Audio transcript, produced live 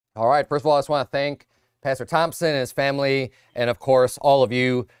All right, first of all, I just want to thank Pastor Thompson and his family, and of course, all of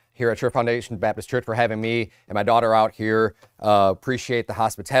you here at Church Foundation Baptist Church for having me and my daughter out here. Appreciate the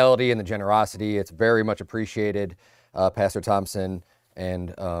hospitality and the generosity. It's very much appreciated, Pastor Thompson.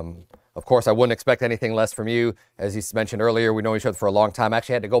 And of course, I wouldn't expect anything less from you. As he mentioned earlier, we know each other for a long time. I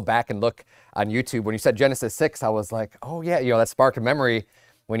actually had to go back and look on YouTube. When you said Genesis 6, I was like, oh yeah, that sparked a memory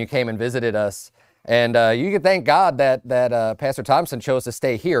when you came and visited us. And you can thank God that Pastor Thompson chose to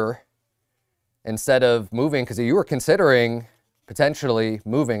stay here instead of moving, because you were considering potentially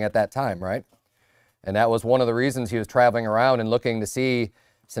moving at that time, right? And that was one of the reasons he was traveling around and looking to see,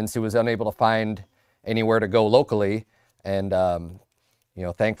 since he was unable to find anywhere to go locally. And,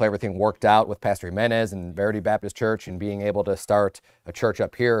 thankfully everything worked out with Pastor Jimenez and Verity Baptist Church and being able to start a church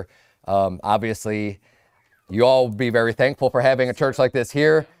up here. Obviously, you all be very thankful for having a church like this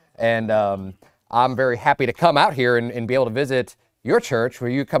here. And I'm very happy to come out here and be able to visit your church. Were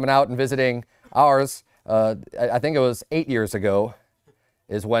you coming out and visiting ours? I think it was 8 years ago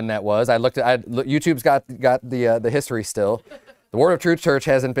is when that was. YouTube's got the history still. The Word of Truth Church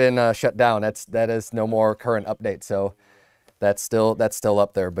hasn't been shut down. That is no more current update. So that's still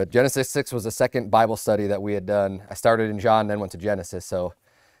up there. But Genesis 6 was the second Bible study that we had done. I started in John, then went to Genesis. So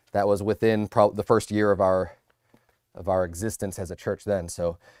that was within the first year of our existence as a church then.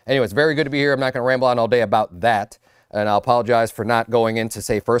 So anyways, very good to be here. I'm not going to ramble on all day about that. And I'll apologize for not going into,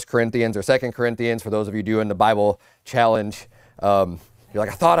 say, 1 Corinthians or 2 Corinthians for those of you doing the Bible challenge. You're like,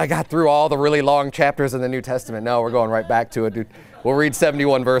 I thought I got through all the really long chapters in the New Testament. No, we're going right back to it, dude. We'll read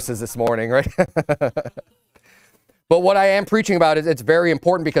 71 verses this morning, right? But what I am preaching about is it's very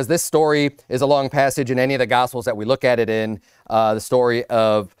important, because this story is a long passage in any of the Gospels that we look at it in, the story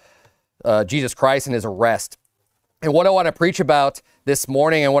of Jesus Christ and his arrest. And what I want to preach about this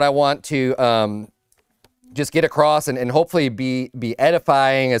morning, and what I want to just get across and hopefully be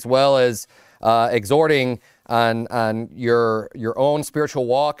edifying, as well as exhorting on your own spiritual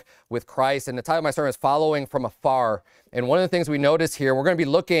walk with Christ. And the title of my sermon is Following from Afar. And one of the things we notice here, we're going to be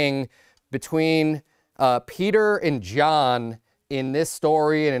looking between Peter and John in this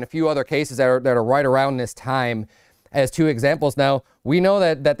story and in a few other cases that are right around this time as two examples. Now, we know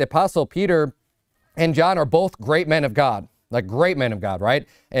that the Apostle Peter and John are both great men of God, like great men of God, right?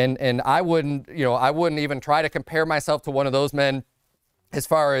 And I wouldn't even try to compare myself to one of those men as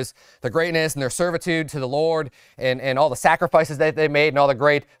far as the greatness and their servitude to the Lord and all the sacrifices that they made and all the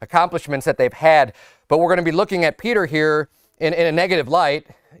great accomplishments that they've had. But we're going to be looking at Peter here in a negative light.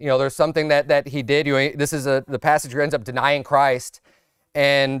 There's something that he did. This is the passage where he ends up denying Christ.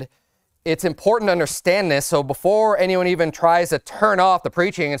 And it's important to understand this. So before anyone even tries to turn off the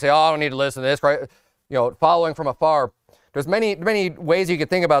preaching and say, oh, I don't need to listen to this, right? Following from afar. There's many ways you could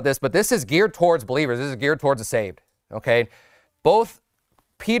think about this, but this is geared towards believers. This is geared towards the saved, okay? Both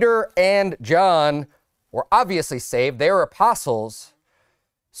Peter and John were obviously saved. They were apostles.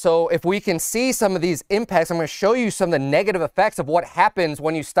 So if we can see some of these impacts, I'm going to show you some of the negative effects of what happens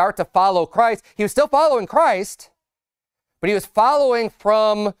when you start to follow Christ. He was still following Christ, but he was following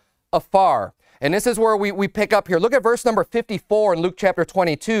from afar. And this is where we pick up here. Look at verse number 54 in Luke chapter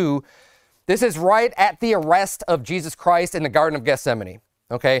 22. This is right at the arrest of Jesus Christ in the Garden of Gethsemane.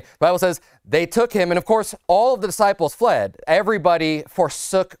 Okay, the Bible says they took him, and of course, all of the disciples fled. Everybody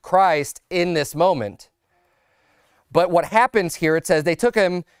forsook Christ in this moment. But what happens here, it says they took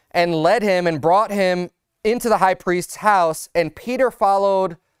him and led him and brought him into the high priest's house, and Peter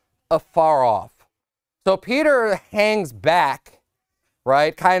followed afar off. So Peter hangs back,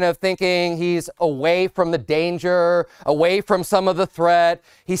 right? Kind of thinking he's away from the danger, away from some of the threat.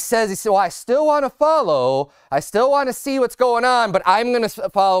 He says, well, I still want to follow. I still want to see what's going on, but I'm going to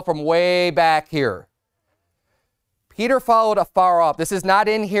follow from way back here. Peter followed afar off. This is not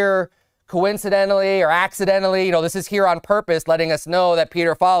in here coincidentally or accidentally. This is here on purpose, letting us know that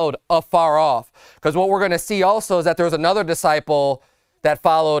Peter followed afar off. Because what we're going to see also is that there was another disciple that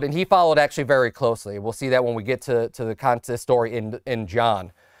followed, and he followed actually very closely. We'll see that when we get to the contest story in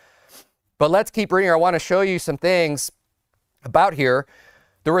John. But let's keep reading. I want to show you some things about here.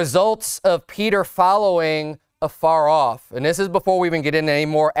 The results of Peter following afar off. And this is before we even get into any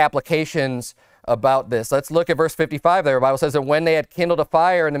more applications about this. Let's look at verse 55 there. The Bible says that when they had kindled a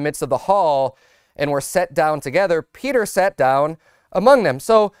fire in the midst of the hall and were set down together, Peter sat down among them.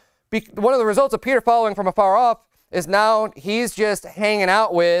 So one of the results of Peter following from afar off is now he's just hanging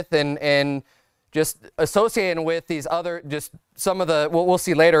out with and just associating with these other, just some of the, we'll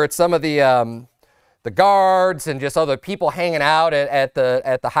see later, it's some of the guards and just other people hanging out at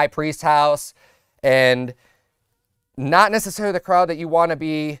the high priest's house, and not necessarily the crowd that you want to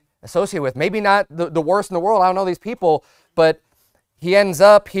be associated with. Maybe not the worst in the world. I don't know these people, but he ends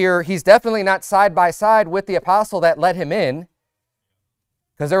up here. He's definitely not side by side with the apostle that let him in,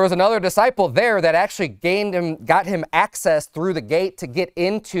 because there was another disciple there that actually got him access through the gate to get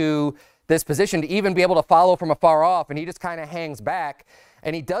into this position, to even be able to follow from afar off. And he just kind of hangs back,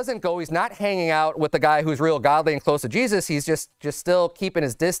 and he doesn't go. He's not hanging out with the guy who's real godly and close to Jesus. He's just still keeping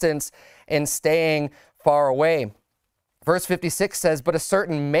his distance and staying far away. Verse 56 says, "But a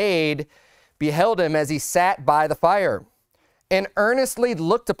certain maid beheld him as he sat by the fire, and earnestly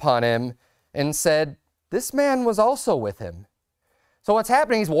looked upon him and said, 'This man was also with him.'" So what's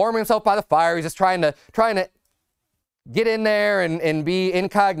happening, he's warming himself by the fire. He's just trying to get in there and be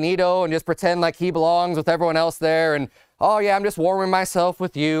incognito and just pretend like he belongs with everyone else there. And, oh yeah, I'm just warming myself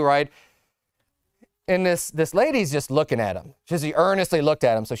with you, right? And this lady's just looking at him. She earnestly looked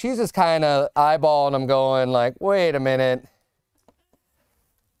at him. So she's just kind of eyeballing him, going like, wait a minute.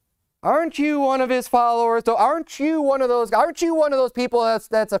 Aren't you one of his followers? Aren't you one of those people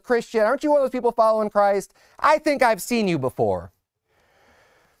that's a Christian? Aren't you one of those people following Christ? I think I've seen you before.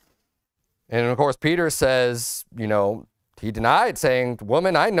 And of course, Peter says, he denied, saying,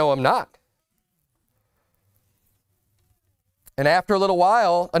 "Woman, I know him not." And after a little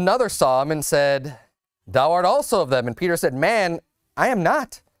while, another saw him and said, "Thou art also of them." And Peter said, "Man, I am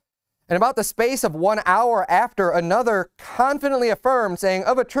not." And about the space of 1 hour after, another confidently affirmed, saying,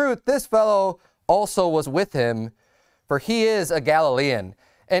 "Of a truth, this fellow also was with him, for he is a Galilean."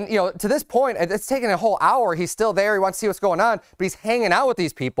 And, to this point, it's taken a whole hour. He's still there. He wants to see what's going on, but he's hanging out with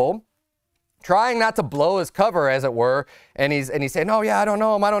these people, trying not to blow his cover, as it were. And he's saying, "Oh yeah, I don't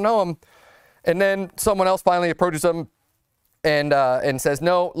know him. And then someone else finally approaches him and says,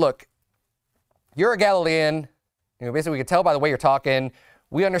 "No, look, you're a Galilean. Basically, we can tell by the way you're talking.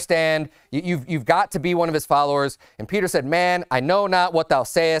 We understand. You've got to be one of his followers." And Peter said, "Man, I know not what thou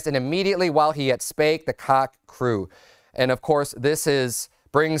sayest." And immediately while he yet spake, the cock crew. And of course, this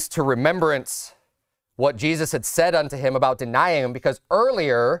brings to remembrance what Jesus had said unto him about denying him, because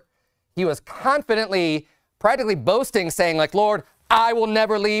earlier he was confidently, practically boasting, saying like, "Lord, I will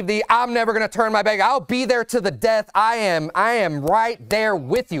never leave thee. I'm never going to turn my back. I'll be there to the death. I am right there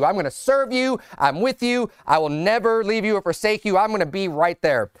with you. I'm going to serve you. I'm with you. I will never leave you or forsake you. I'm going to be right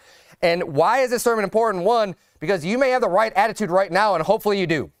there." And why is this sermon important? One, because you may have the right attitude right now, and hopefully you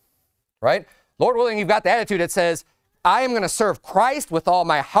do, right? Lord willing, you've got the attitude that says, "I am going to serve Christ with all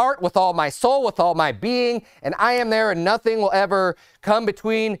my heart, with all my soul, with all my being, and I am there, and nothing will ever come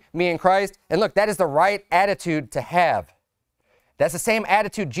between me and Christ." And look, that is the right attitude to have. That's the same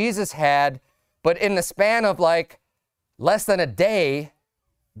attitude Jesus had, but in the span of like less than a day,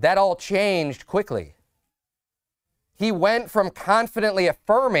 that all changed quickly. He went from confidently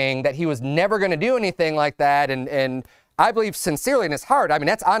affirming that he was never going to do anything like that, and I believe sincerely in his heart,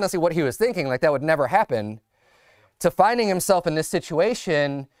 that's honestly what he was thinking, like that would never happen, to finding himself in this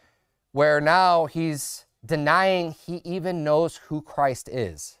situation where now he's denying he even knows who Christ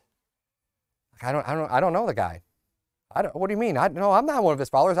is. I don't know the guy. What do you mean? I'm not one of his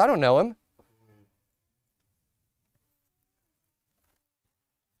followers. I don't know him.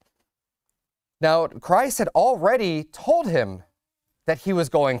 Now, Christ had already told him that he was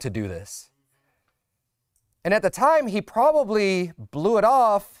going to do this. And at the time, he probably blew it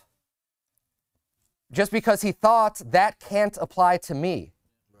off just because he thought that can't apply to me.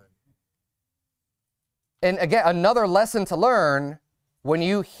 Right. And again, another lesson to learn: when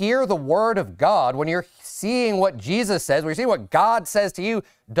you hear the word of God, when you're seeing what Jesus says, when you're seeing what God says to you,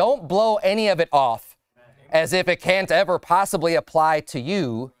 don't blow any of it off as if it can't ever possibly apply to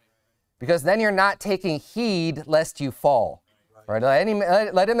you, because then you're not taking heed lest you fall. Right?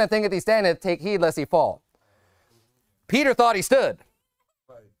 Let him that thinketh he standeth take heed lest he fall. Peter thought he stood.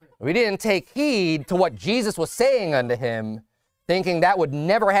 We didn't take heed to what Jesus was saying unto him, thinking that would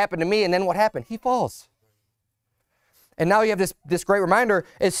never happen to me. And then what happened? He falls. And now you have this great reminder.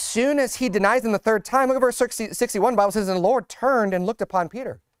 As soon as he denies him the third time, look at verse 61, the Bible says, "And the Lord turned and looked upon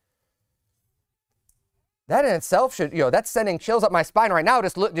Peter." That in itself should, that's sending chills up my spine right now,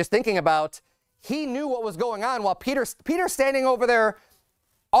 just thinking about, he knew what was going on while Peter's standing over there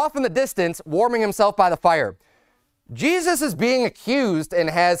off in the distance, warming himself by the fire. Jesus is being accused and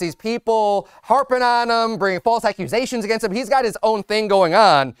has these people harping on him, bringing false accusations against him. He's got his own thing going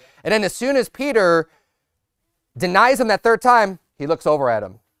on. And then as soon as Peter denies him that third time, he looks over at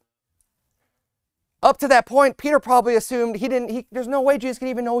him. Up to that point, Peter probably assumed there's no way Jesus could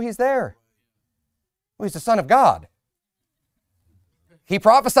even know he's there. Well, he's the Son of God. He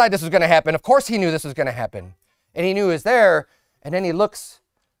prophesied this was going to happen. Of course he knew this was going to happen. And he knew he was there. And then he looks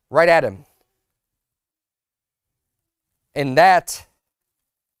right at him. And that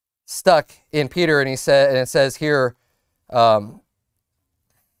stuck in Peter. And it says here,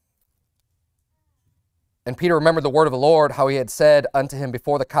 And Peter remembered the word of the Lord, how he had said unto him,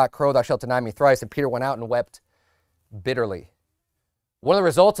 before the cock crow, thou shalt deny me thrice. And Peter went out and wept bitterly. One of the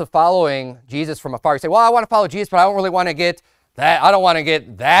results of following Jesus from afar, you say, well, I want to follow Jesus, but I don't really want to get that. I don't want to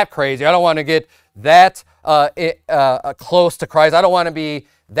get that crazy. I don't want to get that close to Christ. I don't want to be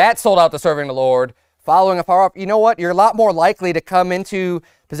that sold out to serving the Lord. Following afar off, you know what? You're a lot more likely to come into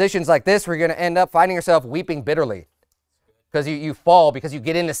positions like this where you're going to end up finding yourself weeping bitterly. Because you fall, because you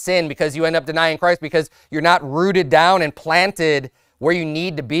get into sin, because you end up denying Christ, because you're not rooted down and planted where you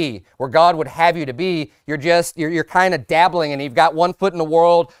need to be, where God would have you to be. You're kind of dabbling, and you've got one foot in the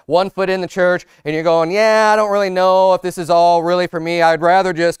world, one foot in the church, and you're going, yeah, I don't really know if this is all really for me. I'd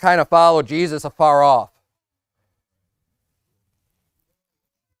rather just kind of follow Jesus afar off.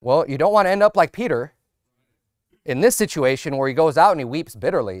 Well, you don't want to end up like Peter in this situation where he goes out and he weeps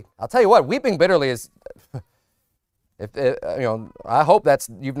bitterly. I'll tell you what, weeping bitterly is... I hope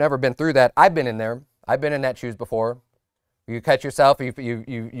you've never been through that. I've been in there. I've been in that shoes before. You catch yourself,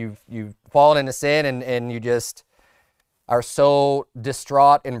 you've fallen into sin, and you just are so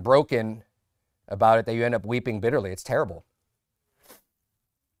distraught and broken about it that you end up weeping bitterly. It's terrible.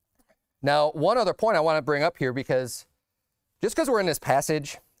 Now, one other point I want to bring up here, because just because we're in this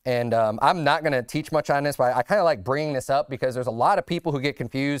passage, and I'm not going to teach much on this, but I kind of like bringing this up because there's a lot of people who get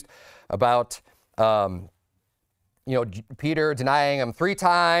confused about Peter denying him 3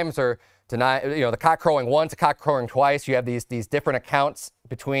 times, or the cock crowing once, the cock crowing twice. You have these different accounts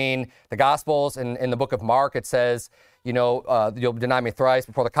between the Gospels. And in the book of Mark, it says, you'll deny me thrice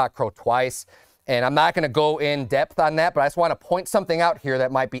before the cock crow twice. And I'm not going to go in depth on that, but I just want to point something out here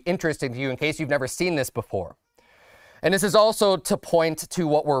that might be interesting to you in case you've never seen this before. And this is also to point to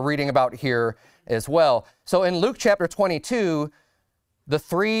what we're reading about here as well. So in Luke chapter 22, the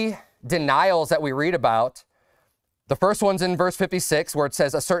 3 denials that we read about, the first one's in verse 56, where it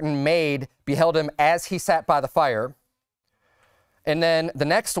says, a certain maid beheld him as he sat by the fire. And then the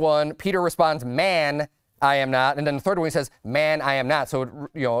next one, Peter responds, man, I am not. And then the third one, he says, man, I am not. So,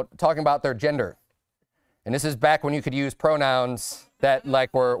 talking about their gender. And this is back when you could use pronouns that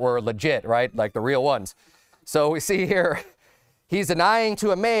were legit, right? Like the real ones. So we see here, he's denying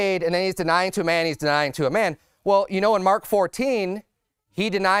to a maid, and then he's denying to a man, he's denying to a man. Well, in Mark 14, he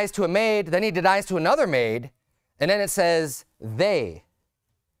denies to a maid, then he denies to another maid, and then it says, they.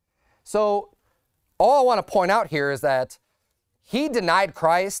 So all I want to point out here is that he denied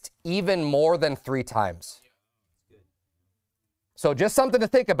Christ even more than 3 times. So just something to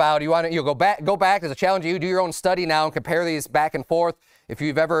think about. You'll go back as a challenge to you, do your own study now and compare these back and forth. If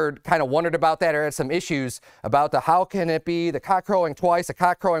you've ever kind of wondered about that or had some issues about how can it be the cock crowing twice, the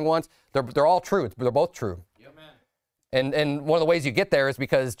cock crowing once, they're all true. They're both true. And one of the ways you get there is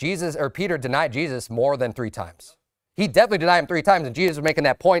because Peter denied Jesus more than 3 times. He definitely denied him 3 times, and Jesus was making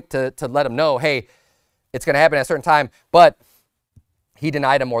that point to let him know, hey, it's going to happen at a certain time, but he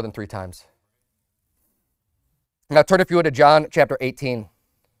denied him more than 3 times. Now turn, if you would, to John chapter 18.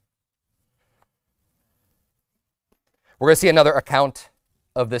 We're going to see another account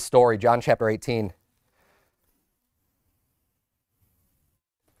of this story, John chapter 18.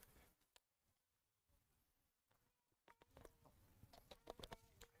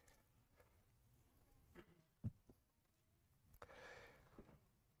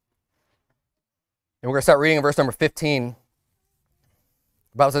 And we're going to start reading in verse number 15.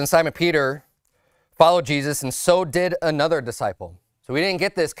 The Bible says, Simon Peter followed Jesus, and so did another disciple. So we didn't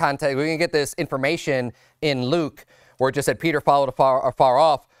get this context, we didn't get this information in Luke, where it just said Peter followed afar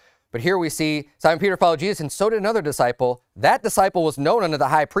off. But here we see Simon Peter followed Jesus, and so did another disciple. That disciple was known unto the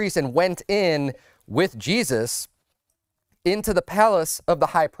high priest and went in with Jesus into the palace of the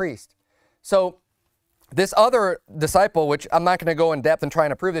high priest. So this other disciple, which I'm not going to go in depth and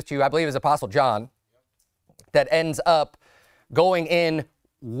trying to prove this to you, I believe is Apostle John, that ends up going in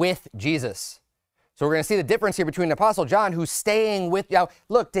with Jesus. So we're going to see the difference here between the Apostle John, who's staying with,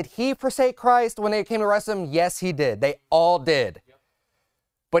 look, did he forsake Christ when they came to arrest him? Yes, he did. They all did.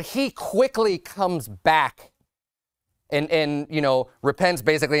 But he quickly comes back and repents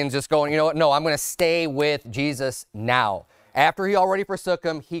basically, and just going, you know what? No, I'm going to stay with Jesus now. After he already forsook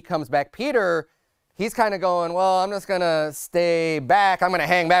him, he comes back. Peter, he's kind of going, well, I'm just going to stay back. I'm going to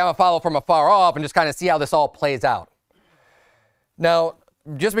hang back. I'm going to follow from afar off and just kind of see how this all plays out. Now,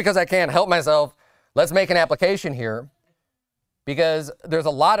 just because I can't help myself, let's make an application here, because there's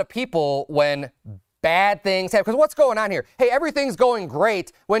a lot of people when bad things happen. Because what's going on here? Hey, everything's going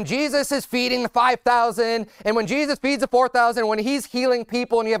great when Jesus is feeding the 5,000, and when Jesus feeds the 4,000, when he's healing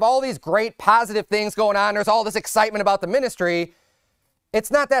people, and you have all these great positive things going on. There's all this excitement about the ministry. It's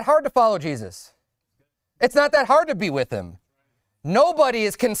not that hard to follow Jesus. It's not that hard to be with him. Nobody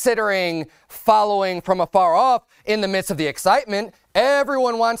is considering following from afar off in the midst of the excitement.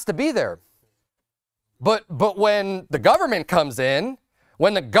 Everyone wants to be there. But when the government comes in,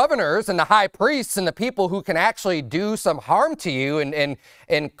 when the governors and the high priests and the people who can actually do some harm to you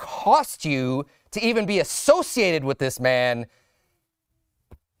and cost you to even be associated with this man,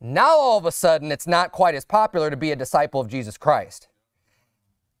 now all of a sudden it's not quite as popular to be a disciple of Jesus Christ.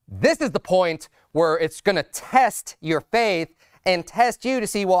 This is the point where it's going to test your faith and test you to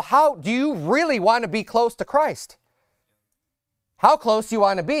see, well, how do you really want to be close to Christ? How close do you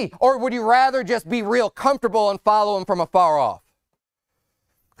want to be? Or would you rather just be real comfortable and follow him from afar off?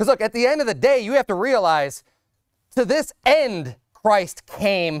 Because look, at the end of the day, you have to realize to this end Christ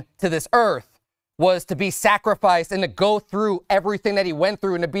came to this earth, was to be sacrificed and to go through everything that he went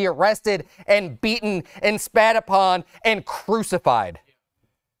through and to be arrested and beaten and spat upon and crucified.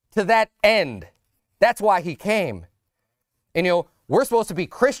 To that end. That's why he came. And we're supposed to be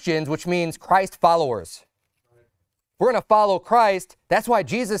Christians, which means Christ followers. We're going to follow Christ. That's why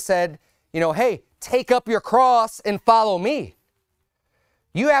Jesus said, hey, take up your cross and follow me.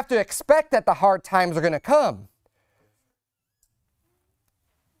 You have to expect that the hard times are going to come.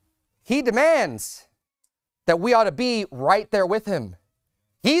 He demands that we ought to be right there with him.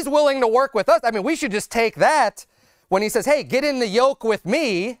 He's willing to work with us. I mean, we should just take that when he says, hey, get in the yoke with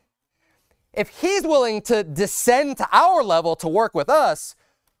me. If he's willing to descend to our level to work with us,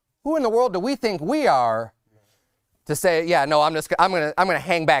 who in the world do we think we are to say, yeah, no, I'm going to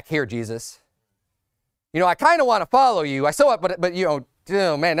hang back here, Jesus. I kind of want to follow you. I saw it, but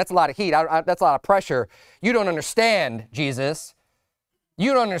oh, man, that's a lot of heat. That's a lot of pressure. You don't understand, Jesus.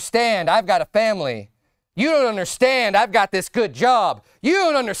 You don't understand. I've got a family. You don't understand. I've got this good job. You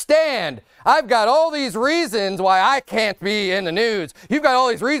don't understand. I've got all these reasons why I can't be in the news. You've got all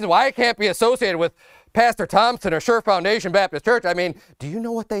these reasons why I can't be associated with Pastor Thompson or Sure Foundation Baptist Church. I mean, do you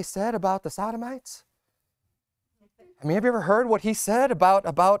know what they said about the Sodomites? I mean, have you ever heard what he said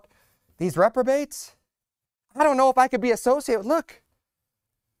about these reprobates? I don't know if I could be associated. Look.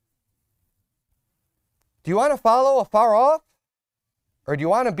 Do you want to follow afar off? Or do you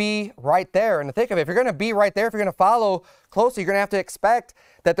want to be right there? And to think of it, if you're going to be right there, if you're going to follow closely, you're going to have to expect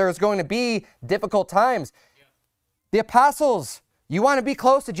that there's going to be difficult times. Yeah. The apostles, you want to be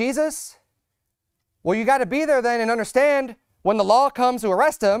close to Jesus? Well, you got to be there then and understand when the law comes to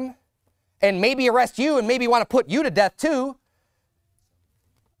arrest him and maybe arrest you and maybe want to put you to death too.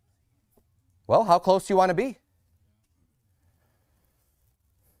 Well, how close do you want to be?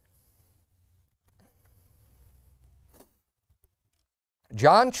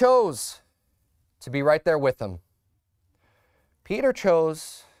 John chose to be right there with him. Peter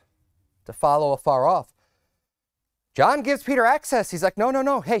chose to follow afar off. John gives Peter access. He's like,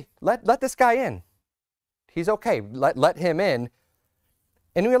 no. Hey, let this guy in. He's okay. Let him in.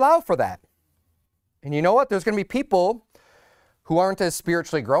 And we allow for that. And you know what? There's going to be people who aren't as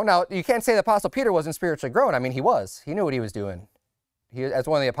spiritually grown. Now, you can't say the Apostle Peter wasn't spiritually grown. I mean, he was. He knew what he was doing. He, as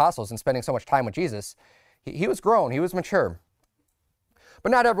one of the apostles and spending so much time with Jesus, he was grown. He was mature.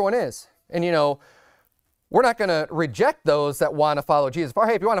 But not everyone is. And, we're not going to reject those that want to follow Jesus.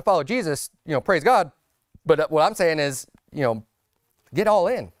 Hey, if you want to follow Jesus, praise God. But what I'm saying is, get all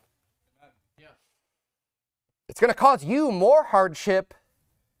in. Yeah. It's going to cause you more hardship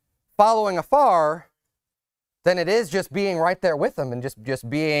following afar than it is just being right there with them and just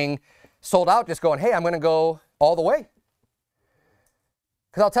being sold out, just going, hey, I'm going to go all the way.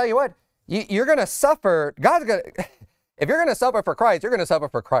 Because I'll tell you what, you're going to suffer. God's going to... If you're going to suffer for Christ, you're going to suffer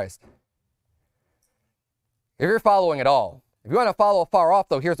for Christ. If you're following at all. If you want to follow far off,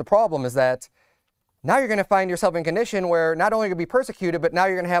 though, here's the problem is that now you're going to find yourself in a condition where not only are you going to be persecuted, but now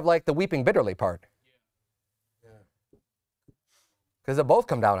you're going to have like the weeping bitterly part. Because they'll both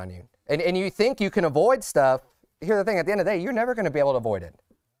come down on you. And you think you can avoid stuff. Here's the thing, at the end of the day, you're never going to be able to avoid it.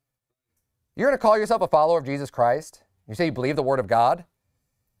 You're going to call yourself a follower of Jesus Christ. You say you believe the Word of God.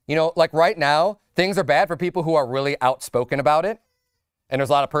 Like right now, things are bad for people who are really outspoken about it. And there's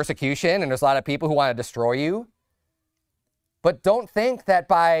a lot of persecution, and there's a lot of people who want to destroy you. But don't think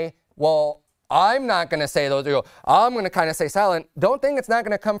that I'm not going to say those, I'm going to kind of stay silent. Don't think it's not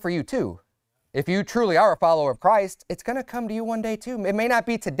going to come for you too. If you truly are a follower of Christ, it's going to come to you one day too. It may not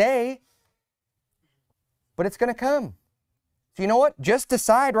be today, but it's going to come. So you know what? Just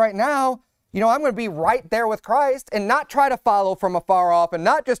decide right now, I'm going to be right there with Christ and not try to follow from afar off and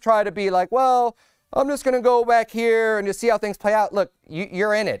not just try to be like, well, I'm just going to go back here and just see how things play out. Look,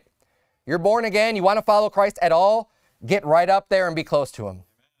 you're in it. You're born again. You want to follow Christ at all? Get right up there and be close to him.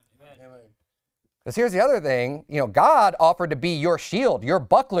 Because here's the other thing. God offered to be your shield, your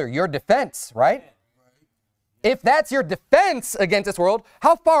buckler, your defense, right? If that's your defense against this world,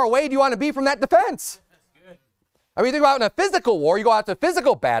 how far away do you want to be from that defense? I mean, you think about in a physical war, you go out to a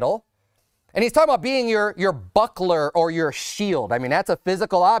physical battle, and he's talking about being your buckler or your shield. I mean, that's a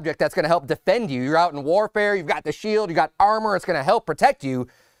physical object that's going to help defend you. You're out in warfare, you've got the shield, you've got armor, it's going to help protect you.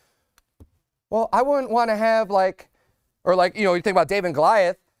 Well, I wouldn't want to have you think about David and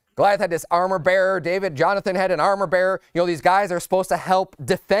Goliath. Goliath had this armor bearer. Jonathan had an armor bearer. These guys are supposed to help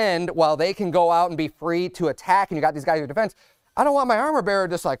defend while they can go out and be free to attack. And you got these guys in defense. I don't want my armor bearer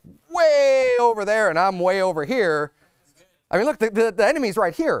just like way over there and I'm way over here. I mean, look, the enemy's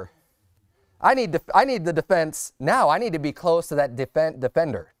right here. I need the defense now. I need to be close to that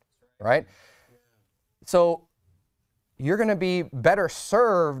defender, right? So you're going to be better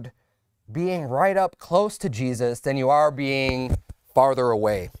served being right up close to Jesus than you are being farther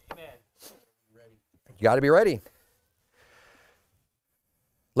away. Amen. You got to be ready.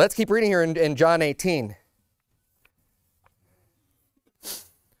 Let's keep reading here in John 18.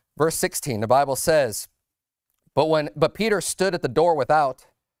 Verse 16, the Bible says, But Peter stood at the door without.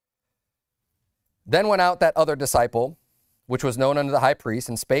 Then went out that other disciple, which was known unto the high priest,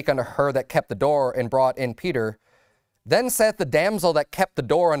 and spake unto her that kept the door, and brought in Peter. Then saith the damsel that kept the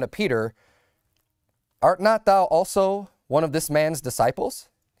door unto Peter, Art not thou also one of this man's disciples?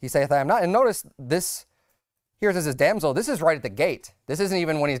 He saith, I am not. And notice this, here it says his damsel, this is right at the gate. This isn't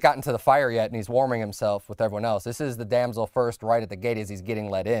even when he's gotten to the fire yet and he's warming himself with everyone else. This is the damsel first right at the gate as he's getting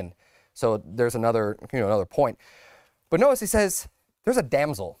let in. So there's another point. But notice he says, there's a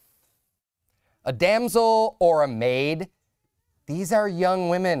damsel. A damsel or a maid, these are young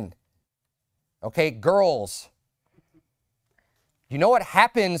women. Okay, girls. You know what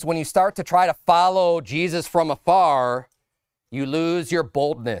happens when you start to try to follow Jesus from afar? You lose your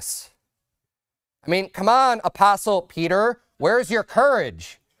boldness. I mean, come on, Apostle Peter, where's your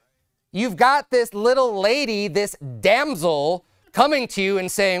courage? You've got this little lady, this damsel, coming to you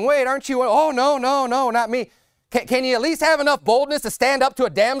and saying, wait, aren't you? Oh, no, not me. Can you at least have enough boldness to stand up to a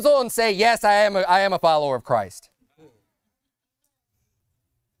damsel and say, yes, I am a follower of Christ?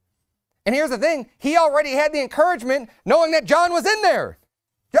 And here's the thing, he already had the encouragement knowing that John was in there.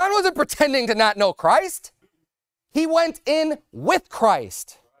 John wasn't pretending to not know Christ. He went in with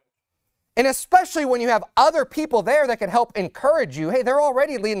Christ. And especially when you have other people there that can help encourage you, hey, they're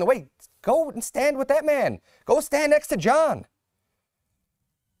already leading the way. Go and stand with that man. Go stand next to John.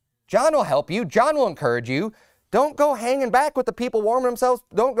 John will help you. John will encourage you. Don't go hanging back with the people warming themselves.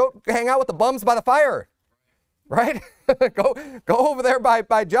 Don't go hang out with the bums by the fire. Right? go over there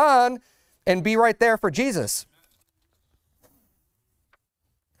by John and be right there for Jesus.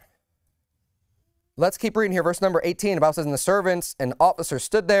 Let's keep reading here. Verse number 18, the Bible says, and the servants and officers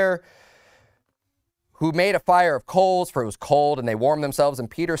stood there, who made a fire of coals, for it was cold, and they warmed themselves, and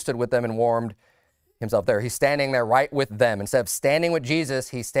Peter stood with them and warmed himself there. He's standing there right with them. Instead of standing with Jesus,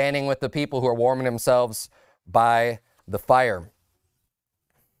 he's standing with the people who are warming themselves by the fire.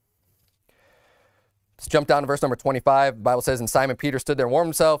 Let's jump down to verse number 25. The Bible says, and Simon Peter stood there and warmed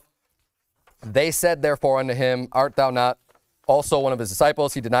himself. They said therefore unto him, Art thou not also one of his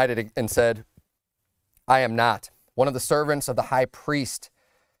disciples? He denied it and said, I am not. One of the servants of the high priest,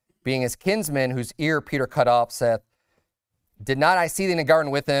 being his kinsman, whose ear Peter cut off, saith, Did not I see thee in the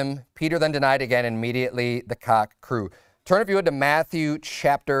garden with him? Peter then denied again, and immediately the cock crew. Turn, if you would, to Matthew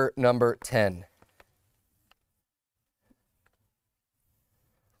chapter number 10.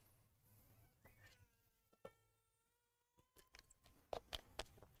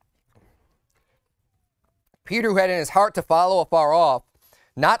 Peter, who had in his heart to follow afar off,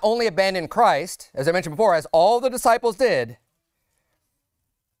 not only abandoned Christ, as I mentioned before, as all the disciples did,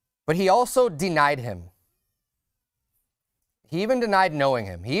 but he also denied him. He even denied knowing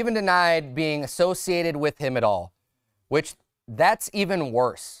him. He even denied being associated with him at all, which that's even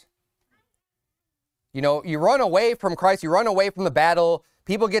worse. You know, you run away from Christ, you run away from the battle,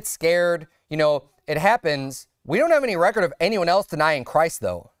 people get scared, it happens. We don't have any record of anyone else denying Christ,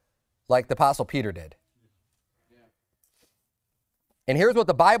 though, like the Apostle Peter did. And here's what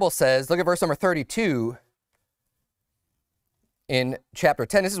the Bible says. Look at verse number 32 in chapter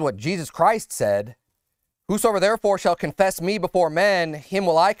 10. This is what Jesus Christ said. Whosoever therefore shall confess me before men, him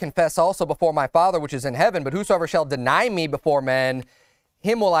will I confess also before my Father which is in heaven. But whosoever shall deny me before men,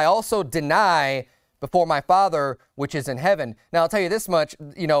 him will I also deny before my Father which is in heaven. Now I'll tell you this much,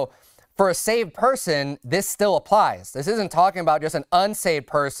 for a saved person, this still applies. This isn't talking about just an unsaved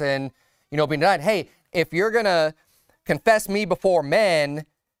person, being denied. Hey, if you're going to confess me before men,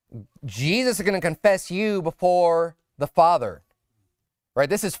 Jesus is going to confess you before the Father, right?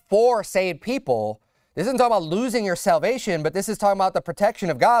 This is for saved people. This isn't talking about losing your salvation, but this is talking about the protection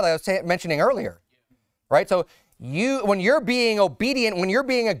of God, like I was mentioning earlier, right? So when you're being obedient, when you're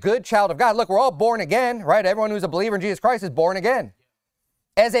being a good child of God, look, we're all born again, right? Everyone who's a believer in Jesus Christ is born again.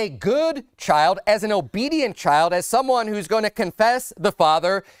 As a good child, as an obedient child, as someone who's going to confess the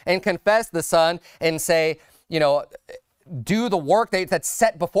Father and confess the Son and say, you know, do the work that's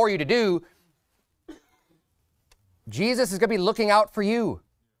set before you to do, Jesus is going to be looking out for you.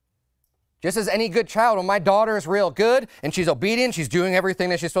 Just as any good child. When my daughter is real good and she's obedient, she's doing everything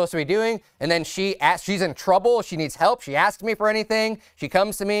that she's supposed to be doing, and then she's in trouble, she needs help, she asks me for anything, she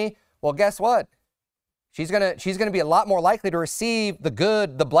comes to me, well, guess what? She's gonna be a lot more likely to receive the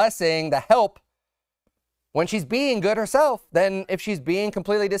good, the blessing, the help when she's being good herself than if she's being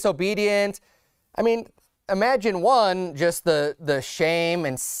completely disobedient. I mean, imagine just the shame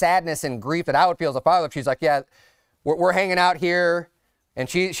and sadness and grief that I would feel as a father if she's like, yeah, we're hanging out here, and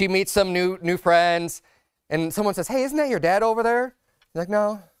she meets some new friends, and someone says, hey, isn't that your dad over there? You're like,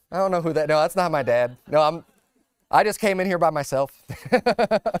 no, I don't know who that. No, that's not my dad. No, I just came in here by myself.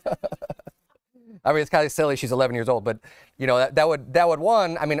 I mean, it's kind of silly. She's 11 years old, but you know, that would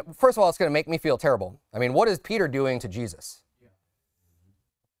I mean, first of all, it's going to make me feel terrible. I mean, what is Peter doing to Jesus?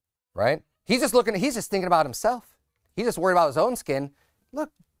 Right? He's just thinking about himself. He's just worried about his own skin. Look,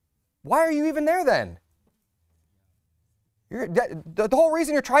 why are you even there then? The whole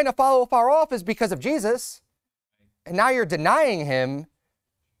reason you're trying to follow far off is because of Jesus, and now you're denying him.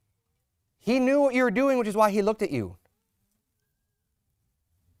 He knew what you were doing, which is why he looked at you.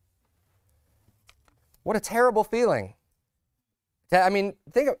 What a terrible feeling. I mean,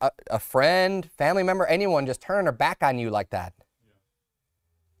 think of a friend, family member, anyone just turning their back on you like that.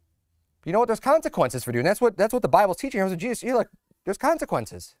 You know what? There's consequences for doing. That's what the Bible's teaching us. Jesus, you're like, there's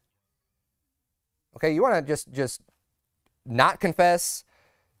consequences. Okay, you want to just not confess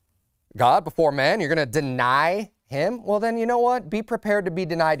God before men. You're going to deny him. Well, then you know what? Be prepared to be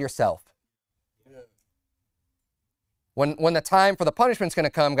denied yourself. When the time for the punishment's going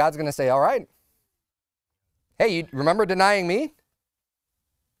to come, God's going to say, all right, hey, you remember denying me?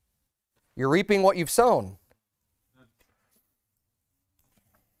 You're reaping what you've sown.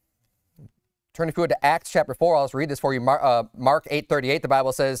 Turn if you would to Acts chapter 4. I'll just read this for you. Mark 8:38, the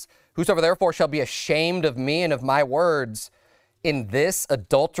Bible says, whosoever therefore shall be ashamed of me and of my words in this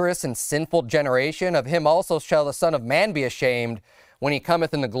adulterous and sinful generation, of him also shall the Son of Man be ashamed when he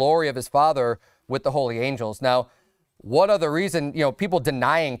cometh in the glory of his Father with the holy angels. Now, what other reason, people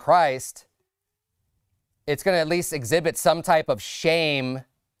denying Christ, it's going to at least exhibit some type of shame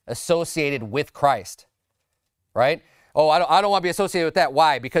associated with Christ, right? Oh, I don't want to be associated with that.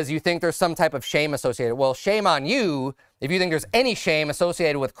 Why? Because you think there's some type of shame associated. Well, shame on you if you think there's any shame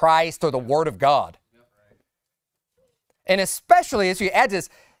associated with Christ or the Word of God. And especially as you add this,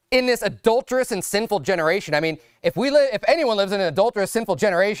 in this adulterous and sinful generation. I mean, if anyone lives in an adulterous, sinful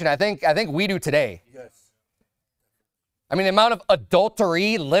generation, I think we do today. Yes. I mean, the amount of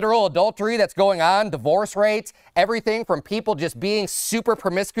adultery, literal adultery that's going on, divorce rates, everything from people just being super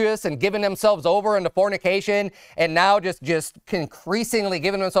promiscuous and giving themselves over into fornication, and now just increasingly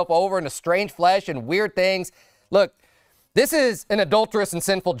giving themselves over into strange flesh and weird things. Look, this is an adulterous and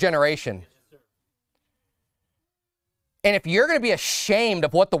sinful generation. And if you're going to be ashamed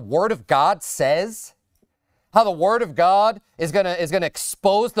of what the Word of God says, how the Word of God is gonna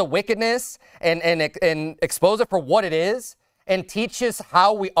expose the wickedness and expose it for what it is and teach us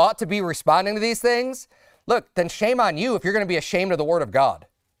how we ought to be responding to these things, look, then shame on you if you're going to be ashamed of the Word of God.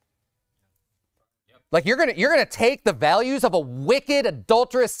 Like you're gonna take the values of a wicked,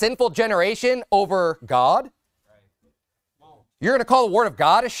 adulterous, sinful generation over God. You're going to call the Word of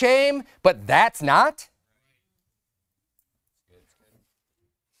God a shame, but that's not.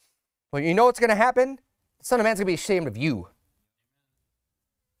 Well, you know what's going to happen? The Son of Man's going to be ashamed of you.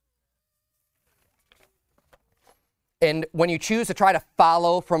 And when you choose to try to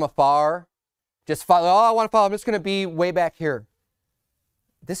follow from afar, just follow, oh, I want to follow, I'm just going to be way back here.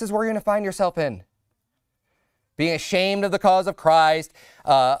 This is where you're going to find yourself in. Being ashamed of the cause of Christ,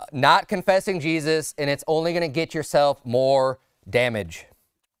 not confessing Jesus, and it's only going to get yourself more damage.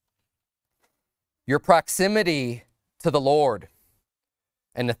 Your proximity to the Lord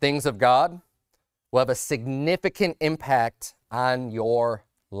and the things of God will have a significant impact on your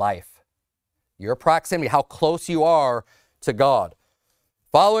life. Your proximity, how close you are to God.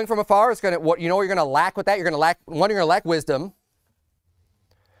 Following from afar is going to, what you're going to lack with that. You're going to lack wisdom.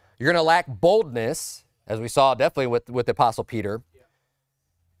 You're going to lack boldness, as we saw definitely with the Apostle Peter.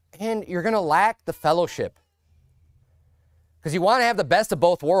 And you're going to lack the fellowship. Because you want to have the best of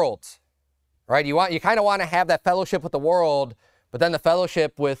both worlds, right? You kind of want to have that fellowship with the world, but then the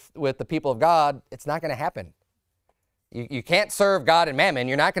fellowship with the people of God, it's not going to happen. You can't serve God and mammon.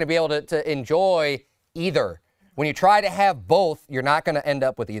 You're not going to be able to enjoy either. When you try to have both, you're not going to end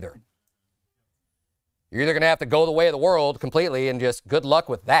up with either. You're either going to have to go the way of the world completely and just good luck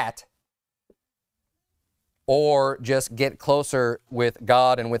with that, or just get closer with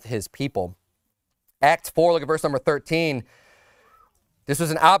God and with his people. Acts 4, look at verse number 13. This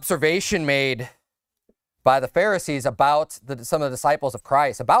was an observation made by the Pharisees about some of the disciples of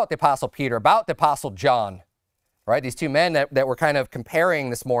Christ, about the Apostle Peter, about the Apostle John, right? These two men that we're kind of comparing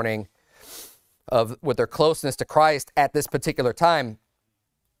this morning with their closeness to Christ at this particular time.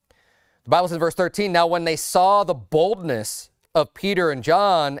 The Bible says in verse 13, now when they saw the boldness of Peter and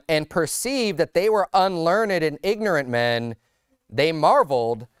John and perceived that they were unlearned and ignorant men, they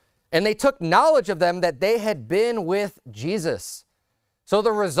marveled, and they took knowledge of them that they had been with Jesus. So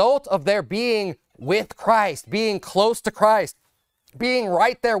the result of their being with Christ, being close to Christ, being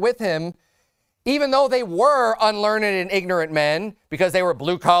right there with him, even though they were unlearned and ignorant men, because they were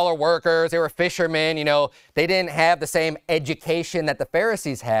blue-collar workers, they were fishermen, you know, they didn't have the same education that the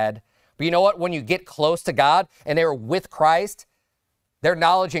Pharisees had. But you know what? When you get close to God and they were with Christ, their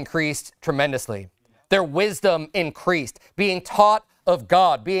knowledge increased tremendously. Their wisdom increased. Being taught of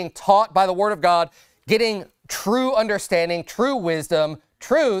God, being taught by the Word of God, getting true understanding, true wisdom,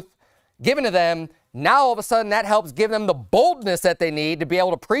 truth given to them. Now, all of a sudden, that helps give them the boldness that they need to be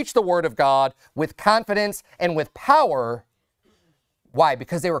able to preach the Word of God with confidence and with power. Why?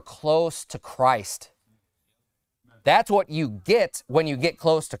 Because they were close to Christ. That's what you get when you get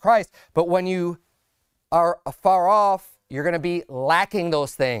close to Christ. But when you are far off, you're going to be lacking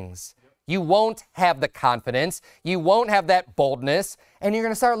those things. You won't have the confidence. You won't have that boldness. And you're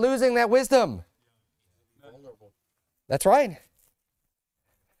going to start losing that wisdom. That's right.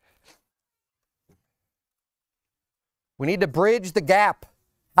 We need to bridge the gap.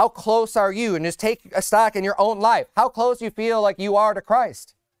 How close are you? And just take a stock in your own life. How close do you feel like you are to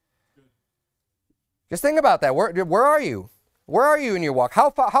Christ? Just think about that. Where are you? Where are you in your walk?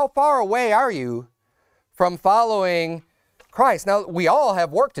 How far away are you from following Christ? Now, we all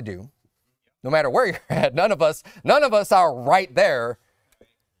have work to do, no matter where you're at. None of us are right there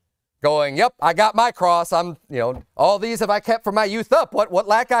going, yep, I got my cross. I'm, you know, all these have I kept from my youth up. What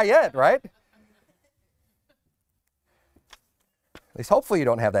lack I yet, right? At least hopefully you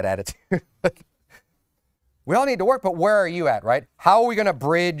don't have that attitude. We all need to work, but where are you at, right? How are we going to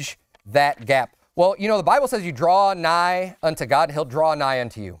bridge that gap? Well, you know, the Bible says you draw nigh unto God, and he'll draw nigh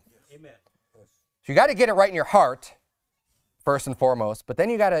unto you. Amen. So you got to get it right in your heart, first and foremost, but then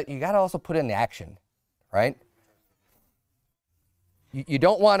you got to also put in the action, right? You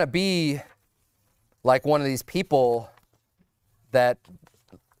don't want to be like one of these people that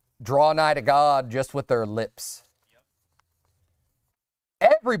draw nigh to God just with their lips.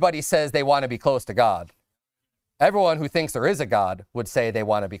 Everybody says they want to be close to God. Everyone who thinks there is a God would say they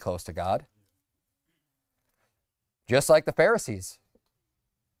want to be close to God. Just like the Pharisees.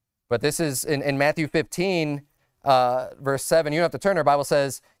 But this is in Matthew 15, verse 7. You don't have to turn there. The Bible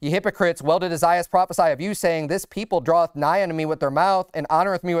says, ye hypocrites, well did Isaiah prophesy of you, saying, this people draweth nigh unto me with their mouth, and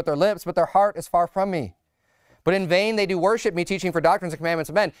honoreth me with their lips, but their heart is far from me. But in vain they do worship me, teaching for doctrines and commandments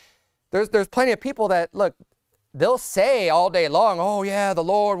of men. There's plenty of people that, look, they'll say all day long, oh yeah, the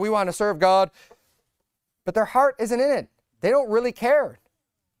Lord, we want to serve God. But their heart isn't in it. They don't really care.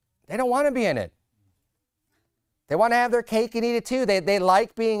 They don't want to be in it. They want to have their cake and eat it too. They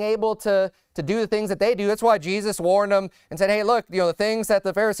like being able to do the things that they do. That's why Jesus warned them and said, hey, look, you know, the things that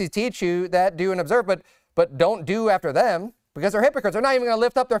the Pharisees teach you, that do and observe, but don't do after them, because they're hypocrites. They're not even going to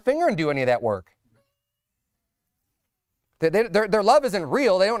lift up their finger and do any of that work. Their love isn't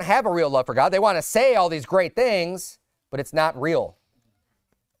real. They don't have a real love for God. They want to say all these great things, but it's not real.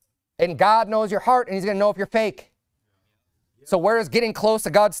 And God knows your heart, and he's going to know if you're fake. So where does getting close to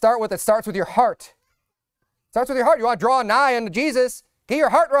God start with? It starts with your heart. It starts with your heart. You want to draw nigh unto Jesus, get your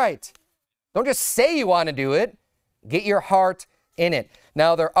heart right. Don't just say you want to do it. Get your heart in it.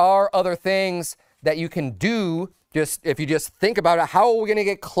 Now, there are other things that you can do, just if you just think about it. How are we going to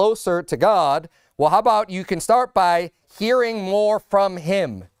get closer to God? Well, how about you can start by hearing more from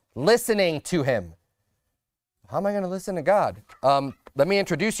him, listening to him. How am I going to listen to God? Let me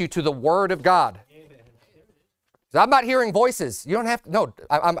introduce you to the Word of God. I'm not hearing voices. You don't have to. No,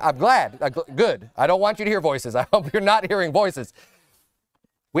 I'm glad. Good. I don't want you to hear voices. I hope you're not hearing voices.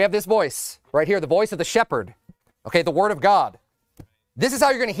 We have this voice right here, the voice of the shepherd. Okay, the Word of God. This is how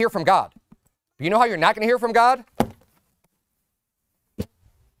you're going to hear from God. You know how you're not going to hear from God?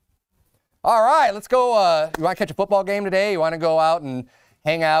 All right, let's go. You want to catch a football game today? You want to go out and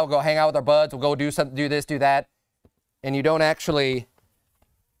hang out? Go hang out with our buds. We'll go do something, do this, do that. And you don't actually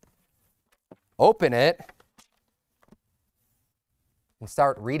open it and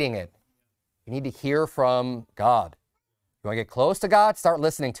start reading it. You need to hear from God. You want to get close to God? Start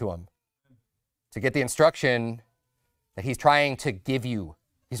listening to him to get the instruction that he's trying to give you.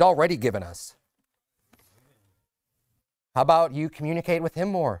 He's already given us. How about you communicate with him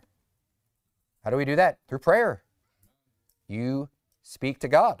more? How do we do that? Through prayer. You speak to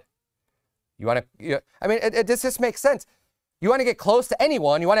God. You want to, I mean, this just makes sense. You want to get close to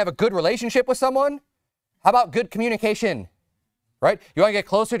anyone. You want to have a good relationship with someone. How about good communication? Right? You want to get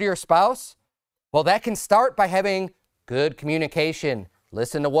closer to your spouse? Well, that can start by having good communication.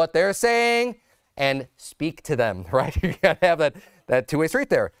 Listen to what they're saying and speak to them, right? You got to have that two-way street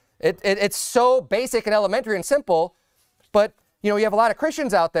there. It's so basic and elementary and simple, but, you have a lot of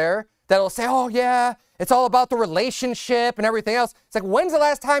Christians out there that'll say, oh, yeah, it's all about the relationship and everything else. It's like, when's the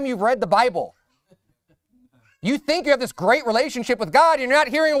last time you've read the Bible? You think you have this great relationship with God and you're not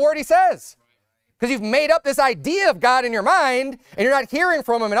hearing a word he says. Because you've made up this idea of God in your mind and you're not hearing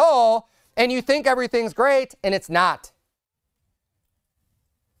from him at all, and you think everything's great, and it's not.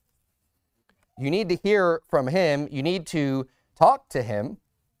 You need to hear from him. You need to talk to him.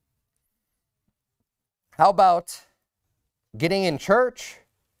 How about getting in church?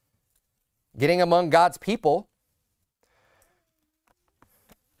 Getting among God's people?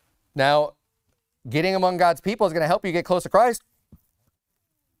 Now, getting among God's people is going to help you get close to Christ.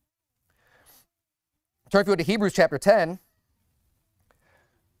 Turn if you would to Hebrews chapter 10.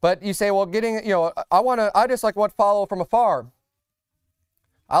 But you say, well, I just like what follow from afar.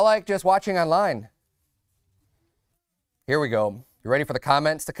 I like just watching online. Here we go. You ready for the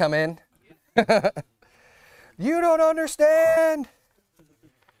comments to come in? You don't understand.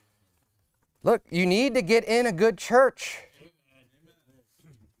 Look, you need to get in a good church.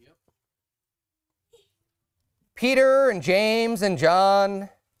 Peter and James and John,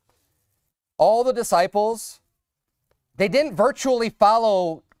 all the disciples, they didn't virtually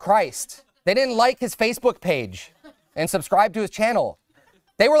follow Christ. They didn't like his Facebook page and subscribe to his channel.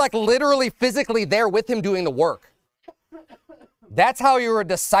 They were like literally physically there with him doing the work. That's how you're a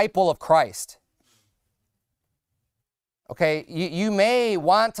disciple of Christ. Okay, you may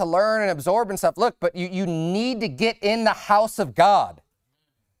want to learn and absorb and stuff. Look, but you need to get in the house of God,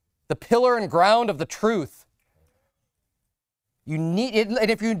 the pillar and ground of the truth. You need it, and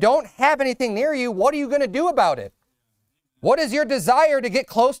if you don't have anything near you, what are you going to do about it? What is your desire to get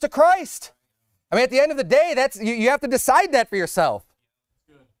close to Christ? I mean, at the end of the day, you have to decide that for yourself.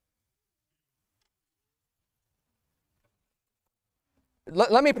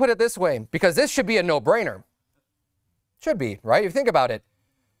 Let me put it this way, because this should be a no-brainer. Should be, right? If you think about it.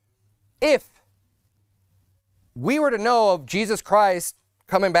 If we were to know of Jesus Christ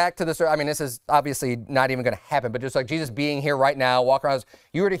coming back to this, I mean, this is obviously not even going to happen, but just like Jesus being here right now, walk around,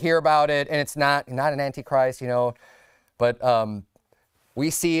 you were to hear about it, and it's not an antichrist, but we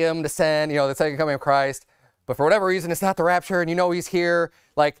see him descend, the second coming of Christ, but for whatever reason, it's not the rapture, and he's here,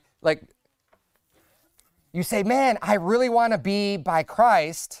 like you say, man, I really want to be by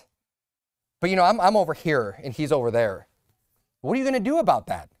Christ, but I'm over here, and he's over there. What are you going to do about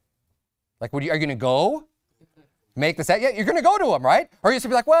that? Like, are you going to go? Make the set? Yeah, you're going to go to him, right? Or you should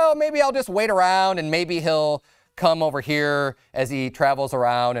be like, well, maybe I'll just wait around and maybe he'll come over here as he travels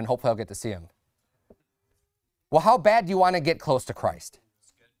around and hopefully I'll get to see him. Well, how bad do you want to get close to Christ?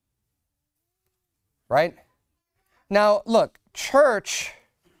 Right? Now, look, church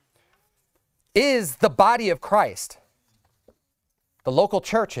is the body of Christ. The local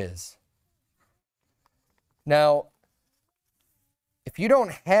church is. Now, if you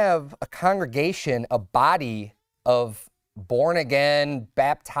don't have a congregation, a body of born-again,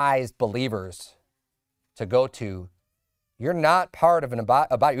 baptized believers to go to, you're not part of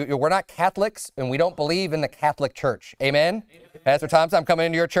a body. We're not Catholics, and we don't believe in the Catholic Church. Amen? Pastor Thompson, I'm coming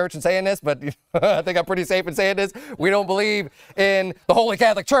into your church and saying this, but I think I'm pretty safe in saying this. We don't believe in the Holy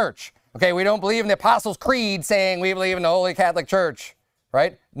Catholic Church. Okay, we don't believe in the Apostles' Creed saying we believe in the Holy Catholic Church.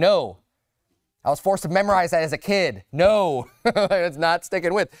 Right? No. I was forced to memorize that as a kid. No, it's not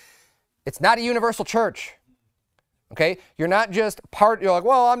sticking with. It's not a universal church. Okay? You're not just you're like,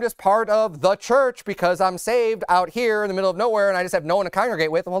 well, I'm just part of the church because I'm saved out here in the middle of nowhere and I just have no one to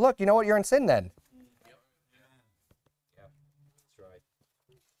congregate with. Well, look, you know what? You're in sin then. Yep. That's right.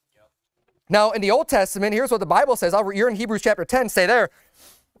 Yep. Now, in the Old Testament, here's what the Bible says. You're in Hebrews chapter 10, stay there.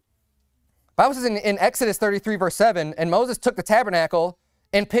 The Bible says in Exodus 33, verse 7, and Moses took the tabernacle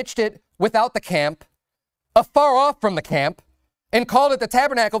and pitched it without the camp, afar off from the camp, and called it the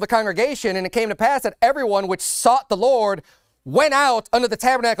tabernacle of the congregation. And it came to pass that everyone which sought the Lord went out under the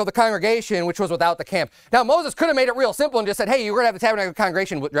tabernacle of the congregation, which was without the camp. Now, Moses could have made it real simple and just said, hey, you're going to have the tabernacle of the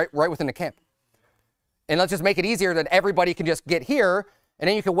congregation right within the camp. And let's just make it easier that everybody can just get here. And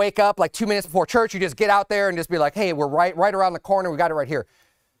then you can wake up like 2 minutes before church. You just get out there and just be like, hey, we're right around the corner. We got it right here.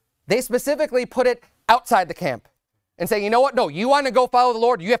 They specifically put it outside the camp and say, you know what? No, you want to go follow the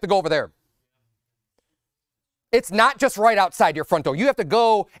Lord? You have to go over there. It's not just right outside your front door. You have to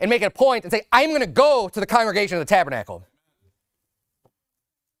go and make it a point and say, I'm going to go to the congregation of the tabernacle.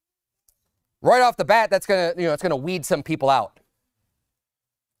 Right off the bat, that's going to, it's going to weed some people out.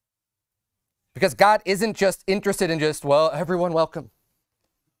 Because God isn't just interested in just, well, everyone welcome.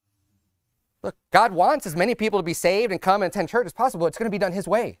 Look, God wants as many people to be saved and come and attend church as possible. It's going to be done his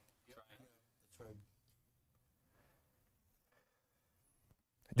way.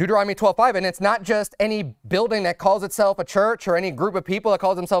 Deuteronomy 12:5, and it's not just any building that calls itself a church or any group of people that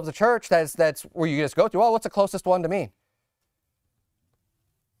calls themselves a church that's where you just go to. Oh, what's the closest one to me?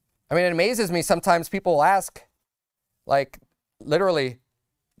 I mean, it amazes me sometimes people will ask, like literally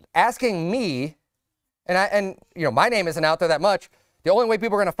asking me, and my name isn't out there that much. The only way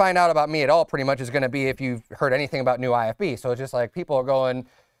people are going to find out about me at all pretty much is going to be if you've heard anything about New IFB. So it's just like people are going,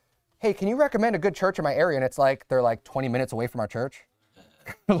 hey, can you recommend a good church in my area? And it's like they're like 20 minutes away from our church.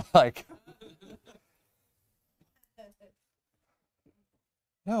 Like,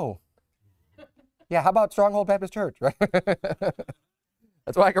 no. Yeah, how about Stronghold Baptist Church, right?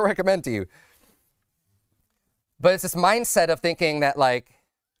 That's what I can recommend to you. But it's this mindset of thinking that like,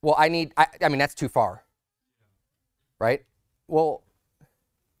 well, I mean, that's too far, right? Well,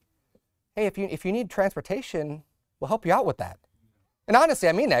 hey, if you need transportation, we'll help you out with that. And honestly,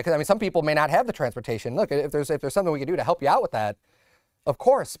 I mean that because some people may not have the transportation. Look, if there's something we can do to help you out with that, of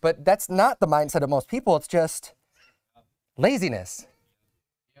course. But that's not the mindset of most people. It's just laziness.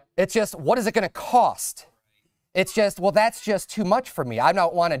 It's just, what is it going to cost? It's just, well, that's just too much for me. I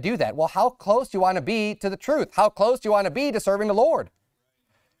don't want to do that. Well, how close do you want to be to the truth? How close do you want to be to serving the Lord?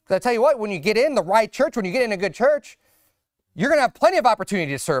 Because I tell you what, when you get in the right church, when you get in a good church, you're going to have plenty of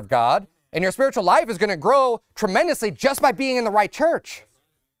opportunity to serve God, and your spiritual life is going to grow tremendously just by being in the right church.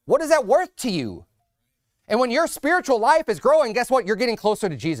 What is that worth to you? And when your spiritual life is growing, guess what? You're getting closer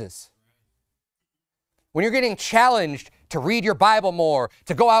to Jesus. When you're getting challenged to read your Bible more,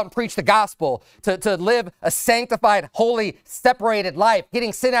 to go out and preach the gospel, to live a sanctified, holy, separated life,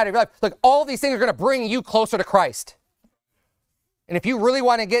 getting sin out of your life. Look, all these things are going to bring you closer to Christ. And if you really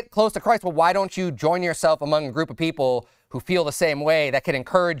want to get close to Christ, well, why don't you join yourself among a group of people who feel the same way, that can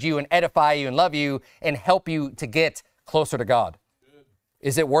encourage you and edify you and love you and help you to get closer to God?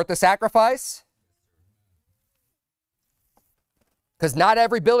 Is it worth the sacrifice? Because not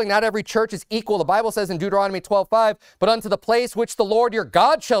every building, not every church is equal. The Bible says in Deuteronomy 12:5, but unto the place which the Lord your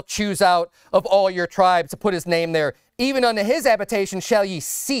God shall choose out of all your tribes to put his name there, even unto his habitation shall ye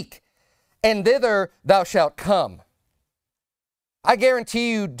seek, and thither thou shalt come. I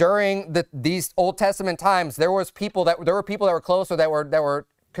guarantee you during these Old Testament times, there were people that were closer that were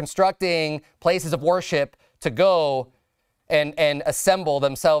constructing places of worship to go and assemble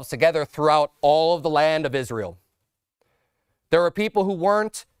themselves together throughout all of the land of Israel. There were people who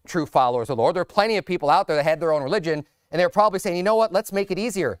weren't true followers of the Lord. There are plenty of people out there that had their own religion, and they were probably saying, you know what, let's make it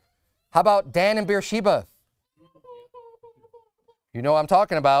easier. How about Dan and Beersheba? You know what I'm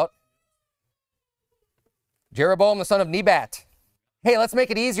talking about. Jeroboam, the son of Nebat. Hey, let's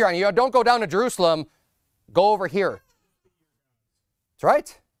make it easier on you. Don't go down to Jerusalem. Go over here. That's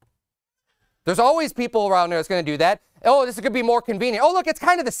right. There's always people around there that's going to do that. Oh, this could be more convenient. Oh, look, it's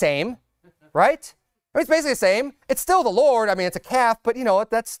kind of the same, right? It's basically the same. It's still the Lord. It's a calf, but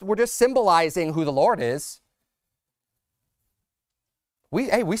we're just symbolizing who the Lord is.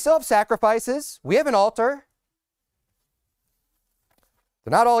 We still have sacrifices. We have an altar.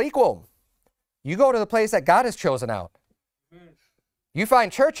 They're not all equal. You go to the place that God has chosen out. You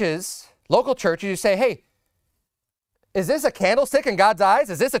find churches, local churches, you say, hey, is this a candlestick in God's eyes?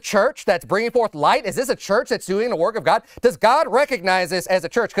 Is this a church that's bringing forth light? Is this a church that's doing the work of God? Does God recognize this as a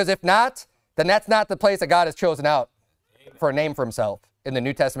church? Because if not, then that's not the place that God has chosen out for a name for himself in the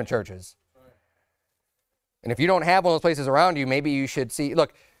New Testament churches. And if you don't have one of those places around you, maybe you should see,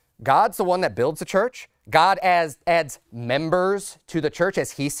 look, God's the one that builds the church. God adds members to the church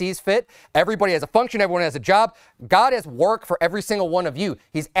as he sees fit. Everybody has a function. Everyone has a job. God has work for every single one of you.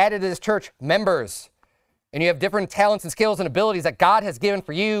 He's added to this church members. And you have different talents and skills and abilities that God has given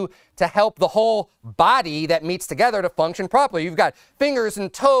for you to help the whole body that meets together to function properly. You've got fingers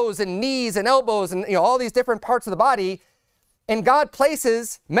and toes and knees and elbows and all these different parts of the body. And God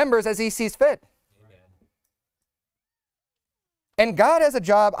places members as he sees fit. Amen. And God has a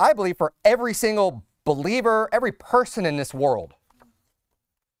job, I believe, for every single believer, every person in this world.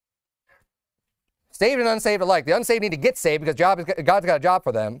 Saved and unsaved alike. The unsaved need to get saved because God's got a job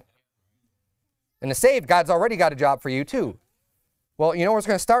for them. And the saved, God's already got a job for you too. Well, you know where it's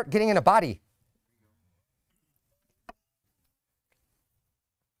going to start? Getting in a body.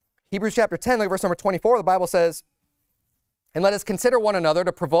 Hebrews chapter 10, look at verse number 24. The Bible says, and let us consider one another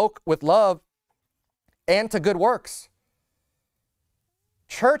to provoke with love and to good works.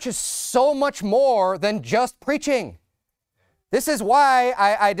 Church is so much more than just preaching. This is why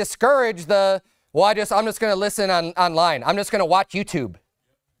I discourage the, well, I'm just going to listen online. I'm just going to watch YouTube.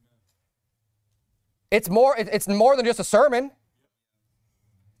 It's more than just a sermon.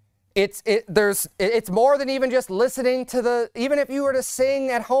 It's more than even just listening to even if you were to sing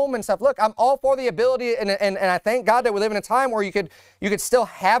at home and stuff. Look, I'm all for the ability, and I thank God that we live in a time where you could still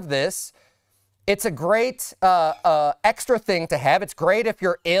have this. It's a great extra thing to have. It's great if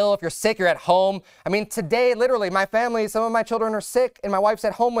you're ill, if you're sick, you're at home. I mean, today, literally, my family, some of my children are sick, and my wife's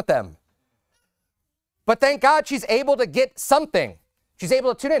at home with them. But thank God she's able to get something. She's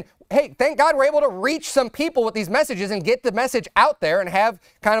able to tune in. Hey, thank God we're able to reach some people with these messages and get the message out there and have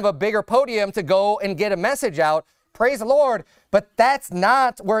kind of a bigger podium to go and get a message out. Praise the Lord. But that's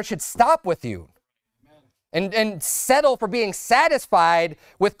not where it should stop with you. And settle for being satisfied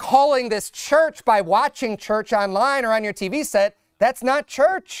with calling this church by watching church online or on your TV set. That's not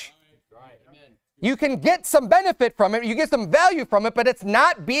church. You can get some benefit from it. You get some value from it, but it's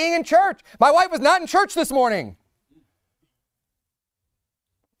not being in church. My wife was not in church this morning.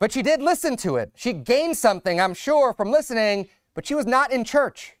 But she did listen to it. She gained something, I'm sure, from listening, but she was not in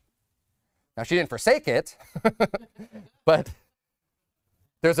church. Now, she didn't forsake it, but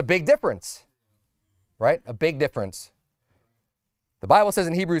there's a big difference, right? A big difference. The Bible says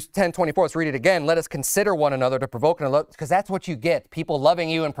in Hebrews 10:24, let's read it again, let us consider one another to provoke and love, because that's what you get, people loving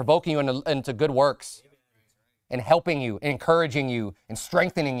you and provoking you into good works and helping you, encouraging you, and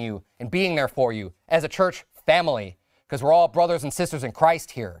strengthening you, and being there for you as a church family. Because we're all brothers and sisters in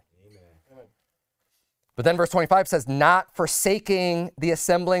Christ here. Amen. But then verse 25 says, not forsaking the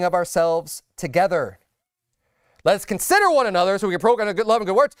assembling of ourselves together. Let us consider one another so we can provoke unto good love and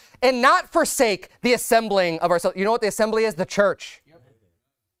good works, and not forsake the assembling of ourselves. You know what the assembly is? The church. Yep.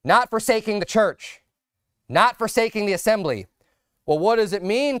 Not forsaking the church. Not forsaking the assembly. Well, what does it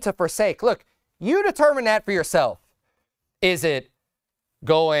mean to forsake? Look, you determine that for yourself. Is it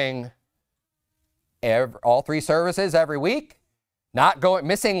going all 3 services every week? Not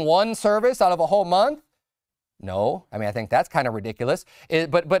missing 1 service out of a whole month? No. I mean, I think that's kind of ridiculous.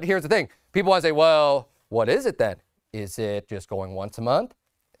 But here's the thing. People want to say, well, what is it then? Is it just going once a month?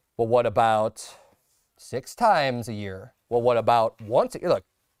 Well, what about 6 times a year? Well, what about once a year? Look,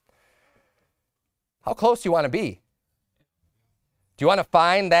 how close do you want to be? Do you want to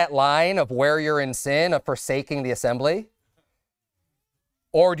find that line of where you're in sin, of forsaking the assembly?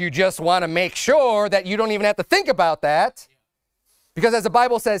 Or do you just want to make sure that you don't even have to think about that? Because as the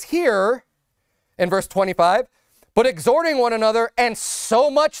Bible says here in verse 25, but exhorting one another, and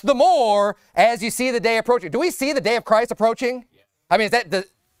so much the more as you see the day approaching. Do we see the day of Christ approaching? Yeah. I mean,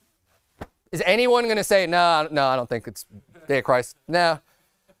 is anyone going to say, no, I don't think it's the day of Christ? No.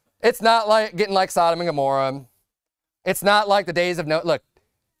 It's not like getting like Sodom and Gomorrah. It's not like the days of Noah. Look,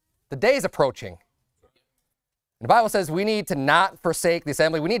 the day is approaching. And the Bible says we need to not forsake the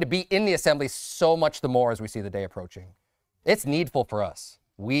assembly. We need to be in the assembly so much the more as we see the day approaching. It's needful for us.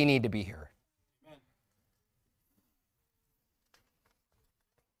 We need to be here. Amen.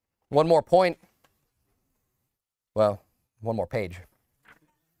 One more point. Well, one more page.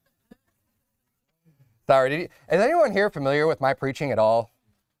 Sorry, is anyone here familiar with my preaching at all?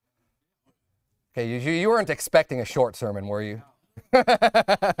 Okay, you weren't expecting a short sermon, were you?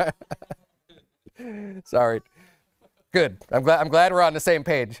 Sorry. Good. I'm glad we're on the same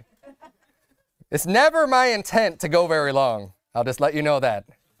page. It's never my intent to go very long. I'll just let you know that.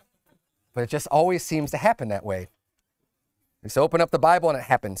 But it just always seems to happen that way. We just open up the Bible and it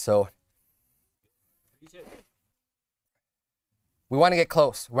happens. So we want to get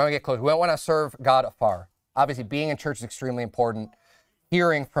close. We want to get close. We don't want to serve God afar. Obviously, being in church is extremely important.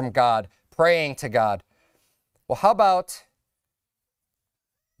 Hearing from God, praying to God. Well, how about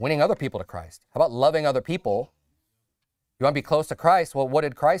winning other people to Christ? How about loving other people? You want to be close to Christ? Well, what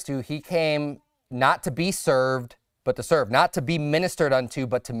did Christ do? He came not to be served, but to serve. Not to be ministered unto,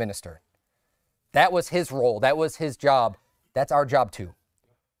 but to minister. That was his role. That was his job. That's our job too.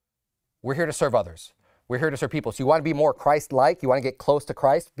 We're here to serve others. We're here to serve people. So you want to be more Christ-like? You want to get close to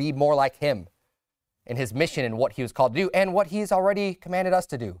Christ? Be more like him in his mission and what he was called to do and what he's already commanded us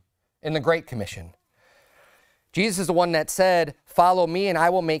to do in the Great Commission. Jesus is the one that said, follow me and I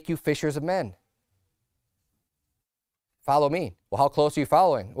will make you fishers of men. Follow me. Well, how close are you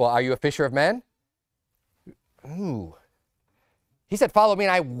following? Well, are you a fisher of men? Ooh. He said, follow me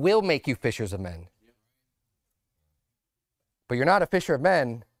and I will make you fishers of men. but you're not a fisher of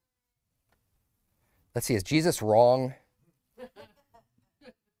men. Let's see, is Jesus wrong?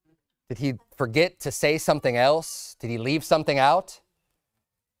 Did he forget to say something else? Did he leave something out?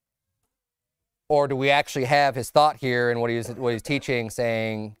 Or do we actually have his thought here and what he's teaching,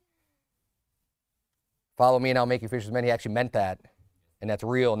 saying, follow me and I'll make you fishers of men? He actually meant that, and that's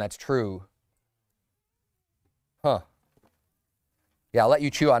real and that's true. Huh. Yeah, I'll let you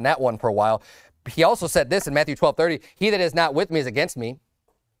chew on that one for a while. He also said this in Matthew 12:30, he that is not with me is against me,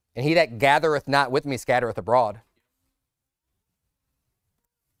 and he that gathereth not with me scattereth abroad.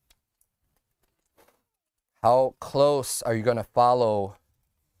 How close are you going to follow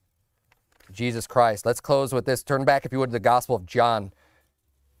Jesus Christ? Let's close with this. Turn back, if you would, to the Gospel of John.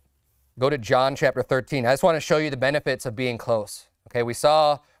 Go to John chapter 13. I just want to show you the benefits of being close. Okay, we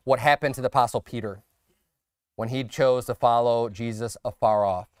saw what happened to the Apostle Peter when he chose to follow Jesus afar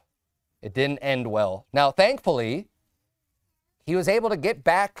off. It didn't end well. Now, thankfully, he was able to get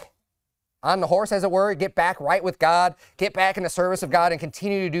back on the horse, as it were, get back right with God, get back in the service of God, and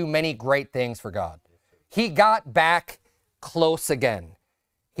continue to do many great things for God. He got back close again.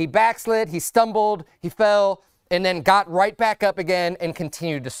 He backslid, he stumbled, he fell, and then got right back up again and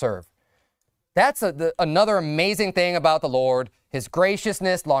continued to serve. That's another amazing thing about the Lord, his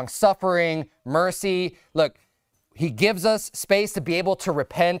graciousness, long-suffering, mercy. Look, he gives us space to be able to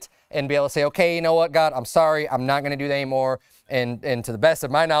repent and be able to say, okay, you know what, God, I'm sorry, I'm not going to do that anymore. And to the best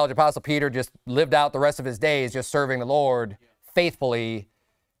of my knowledge, Apostle Peter just lived out the rest of his days just serving the Lord faithfully,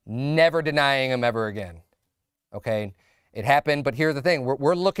 never denying him ever again. Okay, it happened, but here's the thing.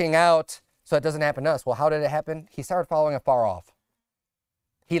 We're looking out so it doesn't happen to us. Well, how did it happen? He started following afar off.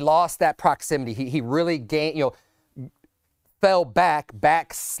 He lost that proximity. He really gained, fell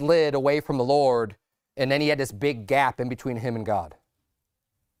backslid away from the Lord, and then he had this big gap in between him and God.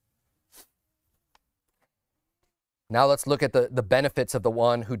 Now let's look at the benefits of the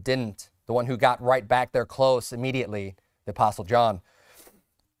one who didn't, the one who got right back there close immediately, the Apostle John.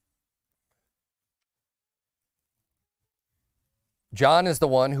 John is the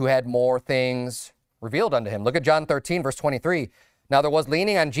one who had more things revealed unto him. Look at John 13, verse 23. Now there was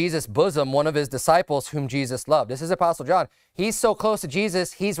leaning on Jesus' bosom one of his disciples whom Jesus loved. This is Apostle John. He's so close to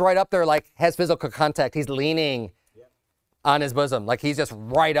Jesus, he's right up there, like has physical contact. He's leaning on his bosom, like he's just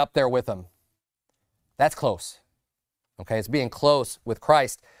right up there with him. That's close. Okay, it's being close with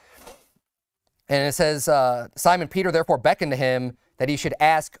Christ. And it says, Simon Peter therefore beckoned to him that he should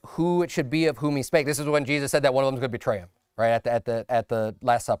ask who it should be of whom he spake. This is when Jesus said that one of them was going to betray him, right, at the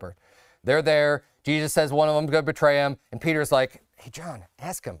Last Supper. They're there. Jesus says one of them's going to betray him. And Peter's like, hey, John,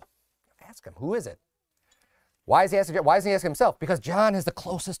 ask him. Ask him. Who is it? Why is he asking? Why isn't he asking himself? Because John is the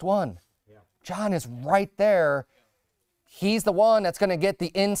closest one. Yeah. John is right there. He's the one that's going to get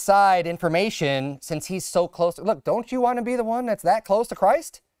the inside information since he's so close. Look, don't you want to be the one that's that close to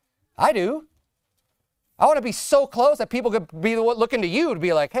Christ? I do. I want to be so close that people could be looking to you to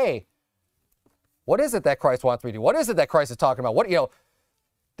be like, hey, what is it that Christ wants me to do? What is it that Christ is talking about?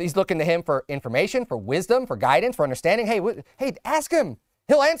 He's looking to him for information, for wisdom, for guidance, for understanding. Hey, ask him.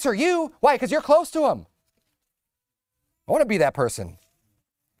 He'll answer you. Why? Because you're close to him. I want to be that person.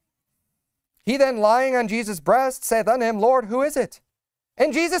 He then, lying on Jesus' breast, saith unto him, Lord, who is it?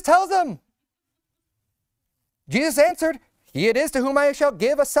 And Jesus tells him. Jesus answered, he it is to whom I shall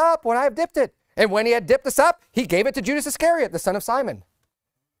give a sop when I have dipped it. And when he had dipped the sop, he gave it to Judas Iscariot, the son of Simon.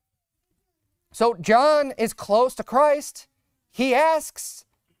 So John is close to Christ. He asks,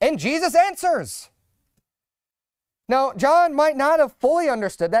 and Jesus answers. Now, John might not have fully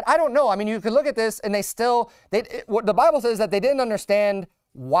understood that. I don't know. I mean, you could look at this and what the Bible says is that they didn't understand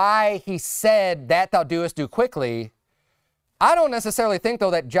why he said that thou doest do quickly. I don't necessarily think,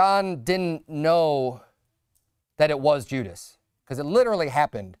 though, that John didn't know that it was Judas, because it literally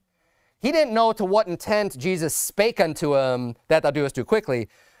happened. He didn't know to what intent Jesus spake unto him that thou doest do quickly,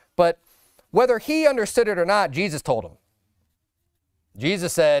 but whether he understood it or not, Jesus told him.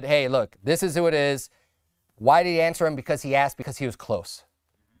 Jesus said, hey, look, this is who it is. Why did he answer him? Because he asked, because he was close.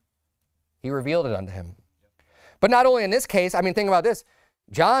 He revealed it unto him. But not only in this case, I mean, think about this.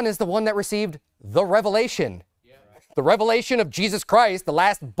 John is the one that received the revelation. Yeah, right. The revelation of Jesus Christ, the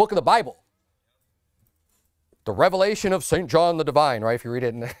last book of the Bible. The revelation of St. John the Divine, right? If you read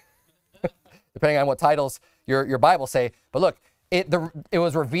it, depending on what titles your Bible say. But look, it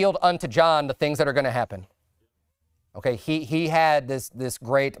was revealed unto John the things that are going to happen. Okay, he had this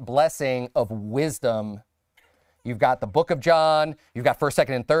great blessing of wisdom. You've got the book of John, you've got 1st,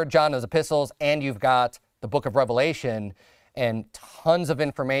 2nd, and 3rd John, those epistles, and you've got the book of Revelation, and tons of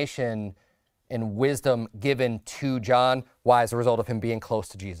information and wisdom given to John. Why? As a result of him being close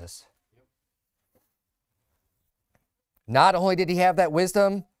to Jesus. Not only did he have that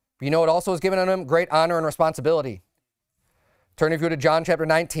wisdom, but you know what also was given unto him? Great honor and responsibility. Turn if you to John chapter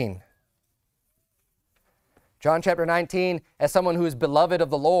 19. John chapter 19, as someone who is beloved of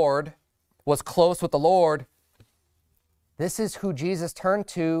the Lord, was close with the Lord, this is who Jesus turned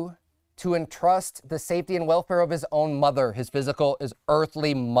to entrust the safety and welfare of his own mother, his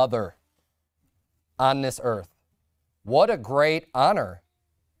earthly mother on this earth. What a great honor.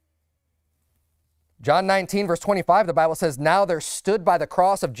 John 19, verse 25, the Bible says, now there stood by the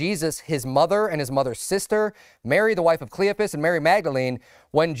cross of Jesus his mother and his mother's sister, Mary, the wife of Cleophas, and Mary Magdalene.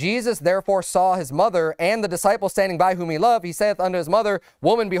 When Jesus therefore saw his mother and the disciple standing by whom he loved, he saith unto his mother,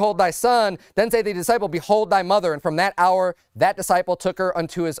 Woman, behold thy son. Then saith the disciple, Behold thy mother. And from that hour, that disciple took her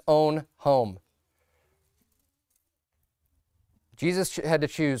unto his own home. Jesus had to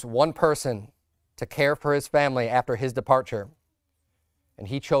choose one person to care for his family after his departure, and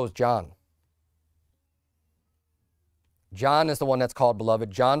he chose John. John is the one that's called beloved.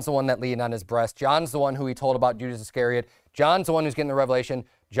 John's the one that leaned on his breast. John's the one who he told about Judas Iscariot. John's the one who's getting the revelation.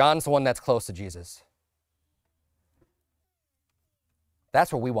 John's the one that's close to Jesus.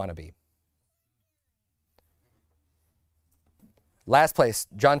 That's where we want to be. Last place,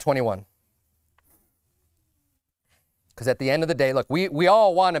 John 21. Because at the end of the day, look, we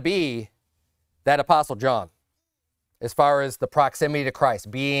all want to be that Apostle John as far as the proximity to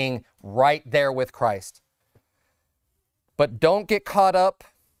Christ, being right there with Christ. But don't get caught up,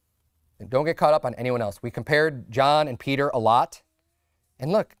 and don't get caught up on anyone else. We compared John and Peter a lot.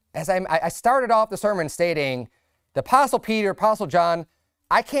 And look, as I started off the sermon stating, the Apostle Peter, Apostle John,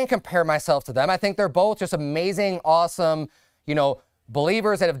 I can't compare myself to them. I think they're both just amazing, awesome,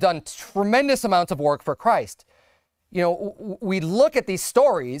 believers that have done tremendous amounts of work for Christ. We look at these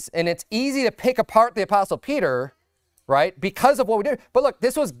stories, and it's easy to pick apart the Apostle Peter, right, because of what we did. But look,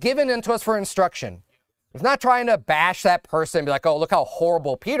 this was given unto us for instruction. It's not trying to bash that person and be like, oh, look how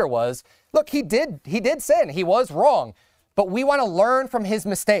horrible Peter was. Look, he did sin. He was wrong. But we want to learn from his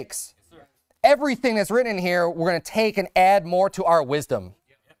mistakes. Yes, everything that's written in here, we're going to take and add more to our wisdom.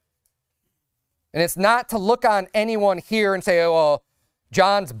 And it's not to look on anyone here and say, oh, well,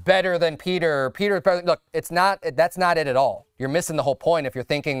 John's better than Peter. Peter's better. Look, that's not it at all. You're missing the whole point if you're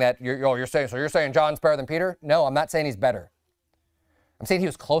thinking that you're saying John's better than Peter? No, I'm not saying he's better. I'm saying he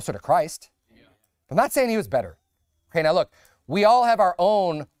was closer to Christ. I'm not saying he was better. Okay, now look, we all have our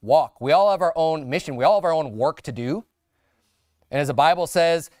own walk. We all have our own mission. We all have our own work to do. And as the Bible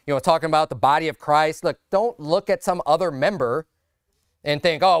says, talking about the body of Christ, look, don't look at some other member and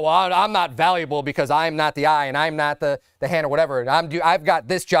think, oh, well, I'm not valuable because I'm not the eye and I'm not the hand or whatever. I've got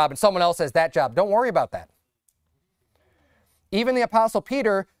this job and someone else has that job. Don't worry about that. Even the Apostle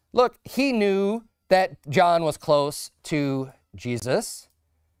Peter, look, he knew that John was close to Jesus,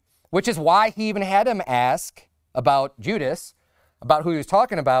 which is why he even had him ask about Judas, about who he was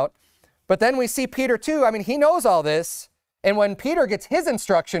talking about. But then we see Peter too. I mean, he knows all this. And when Peter gets his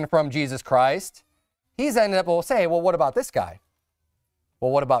instruction from Jesus Christ, he's ended up, well, what about this guy?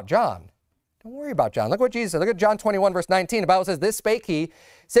 Well, what about John? Don't worry about John. Look what Jesus said. Look at John 21, verse 19. The Bible says, this spake he,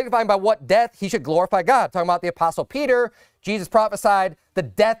 signifying by what death he should glorify God. Talking about the Apostle Peter, Jesus prophesied the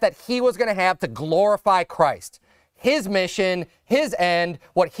death that he was going to have to glorify Christ. His mission, his end,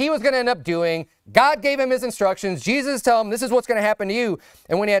 what he was going to end up doing. God gave him his instructions. Jesus told him, this is what's going to happen to you.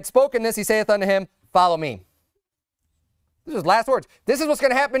 And when he had spoken this, he saith unto him, follow me. This is his last words. This is what's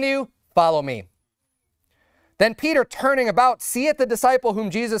going to happen to you. Follow me. Then Peter, turning about, seeth the disciple whom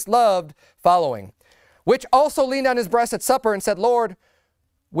Jesus loved following, which also leaned on his breast at supper and said, Lord,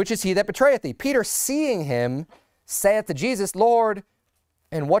 which is he that betrayeth thee? Peter, seeing him, saith to Jesus, Lord,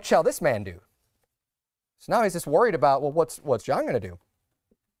 and what shall this man do? So now he's just worried about, well, what's John going to do?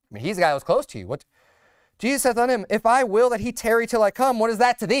 I mean, he's the guy who was close to you. Jesus saith unto him, if I will that he tarry till I come, what is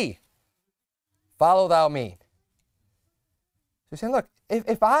that to thee? Follow thou me. So he's saying, look,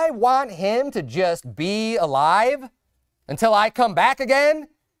 if I want him to just be alive until I come back again,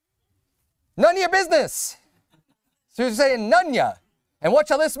 none of your business. So he's saying, none ya. And what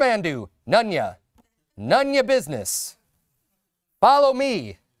shall this man do? None ya. None ya business. Follow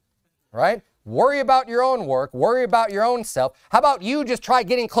me. Right? Worry about your own work. Worry about your own self. How about you just try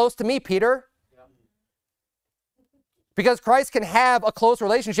getting close to me, Peter? Yeah. Because Christ can have a close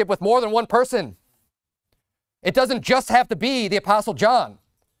relationship with more than one person. It doesn't just have to be the Apostle John.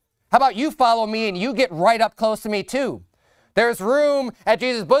 How about you follow me and you get right up close to me too? There's room at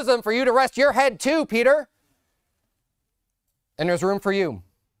Jesus' bosom for you to rest your head too, Peter. And there's room for you.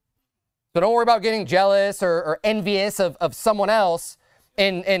 So don't worry about getting jealous or envious of someone else.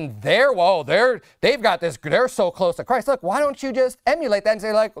 And they've got this, they're so close to Christ. Look, why don't you just emulate that and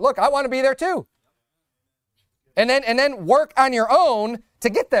say, like, look, I want to be there too. And then work on your own to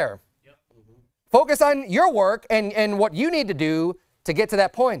get there. Yep. Focus on your work and what you need to do to get to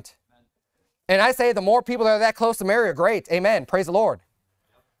that point. And I say the more people that are that close to Mary are great. Amen. Praise the Lord.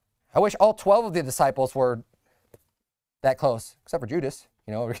 I wish all 12 of the disciples were that close, except for Judas,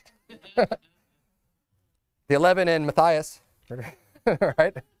 you know. The 11 and Matthias,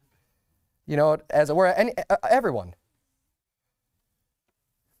 right? You know, as it were, everyone.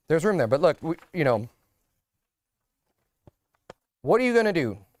 There's room there. But look, you know, what are you going to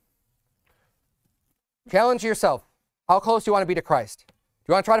do? Challenge yourself. How close do you want to be to Christ? Do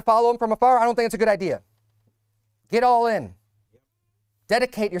you want to try to follow him from afar? I don't think it's a good idea. Get all in.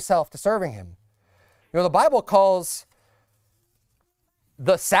 Dedicate yourself to serving him. You know, the Bible calls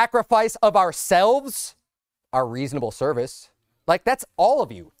the sacrifice of ourselves our reasonable service. Like, that's all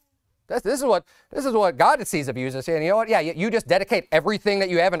of you. This is what God sees of you, is saying, you know what? Yeah, you just dedicate everything that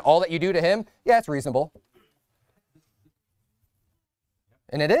you have and all that you do to him. Yeah, it's reasonable.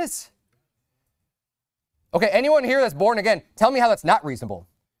 And it is. Okay, anyone here that's born again, tell me how that's not reasonable.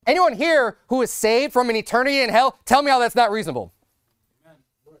 Anyone here who is saved from an eternity in hell, tell me how that's not reasonable.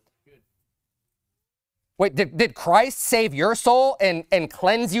 Wait, did Christ save your soul and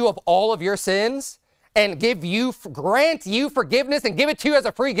cleanse you of all of your sins and grant you forgiveness and give it to you as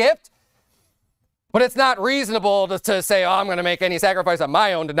a free gift? But it's not reasonable to say, oh, I'm going to make any sacrifice on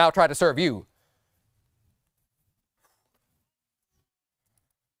my own to now try to serve you.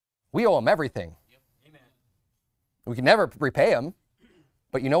 We owe him everything. Yep. Amen. We can never repay him.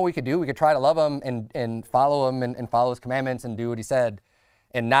 But you know what we could do? We could try to love him and follow him and follow his commandments and do what he said.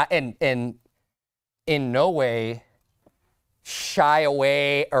 And in no way shy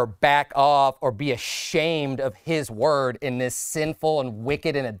away or back off or be ashamed of his word in this sinful and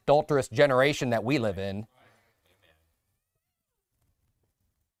wicked and adulterous generation that we live in.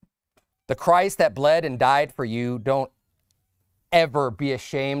 The Christ that bled and died for you, don't ever be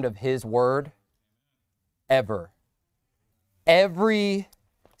ashamed of his word. Ever. Every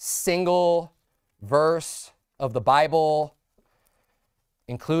single verse of the Bible,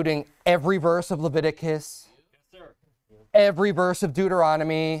 including every verse of Leviticus, every verse of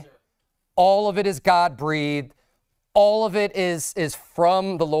Deuteronomy, all of it is God-breathed. All of it is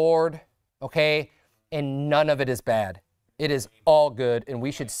from the Lord, okay? And none of it is bad. It is all good, and we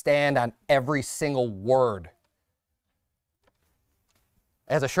should stand on every single word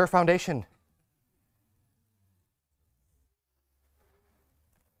as a sure foundation.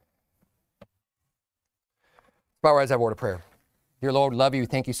 Bow our heads, have a word of prayer. Dear Lord, we love you.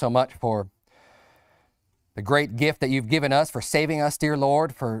 Thank you so much for the great gift that you've given us, for saving us, dear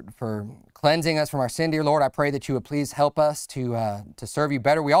Lord, for cleansing us from our sin, dear Lord. I pray that you would please help us to serve you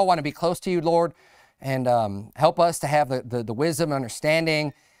better. We all want to be close to you, Lord, and help us to have the wisdom and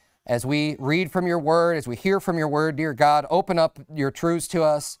understanding as we read from your word, as we hear from your word, dear God. Open up your truths to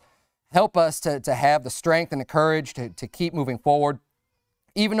us. Help us to have the strength and the courage to keep moving forward,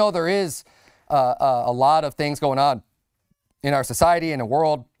 even though there is a lot of things going on in our society and the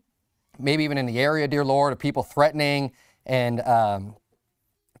world, maybe even in the area, dear Lord, of people threatening and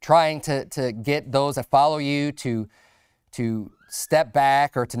trying to get those that follow you to step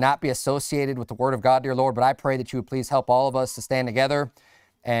back or to not be associated with the word of God, dear Lord. But I pray that you would please help all of us to stand together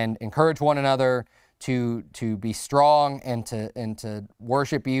and encourage one another to be strong and to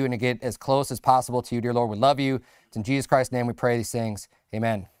worship you and to get as close as possible to you, dear Lord. We love you. It's in Jesus Christ's name we pray these things.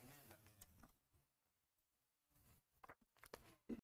 Amen.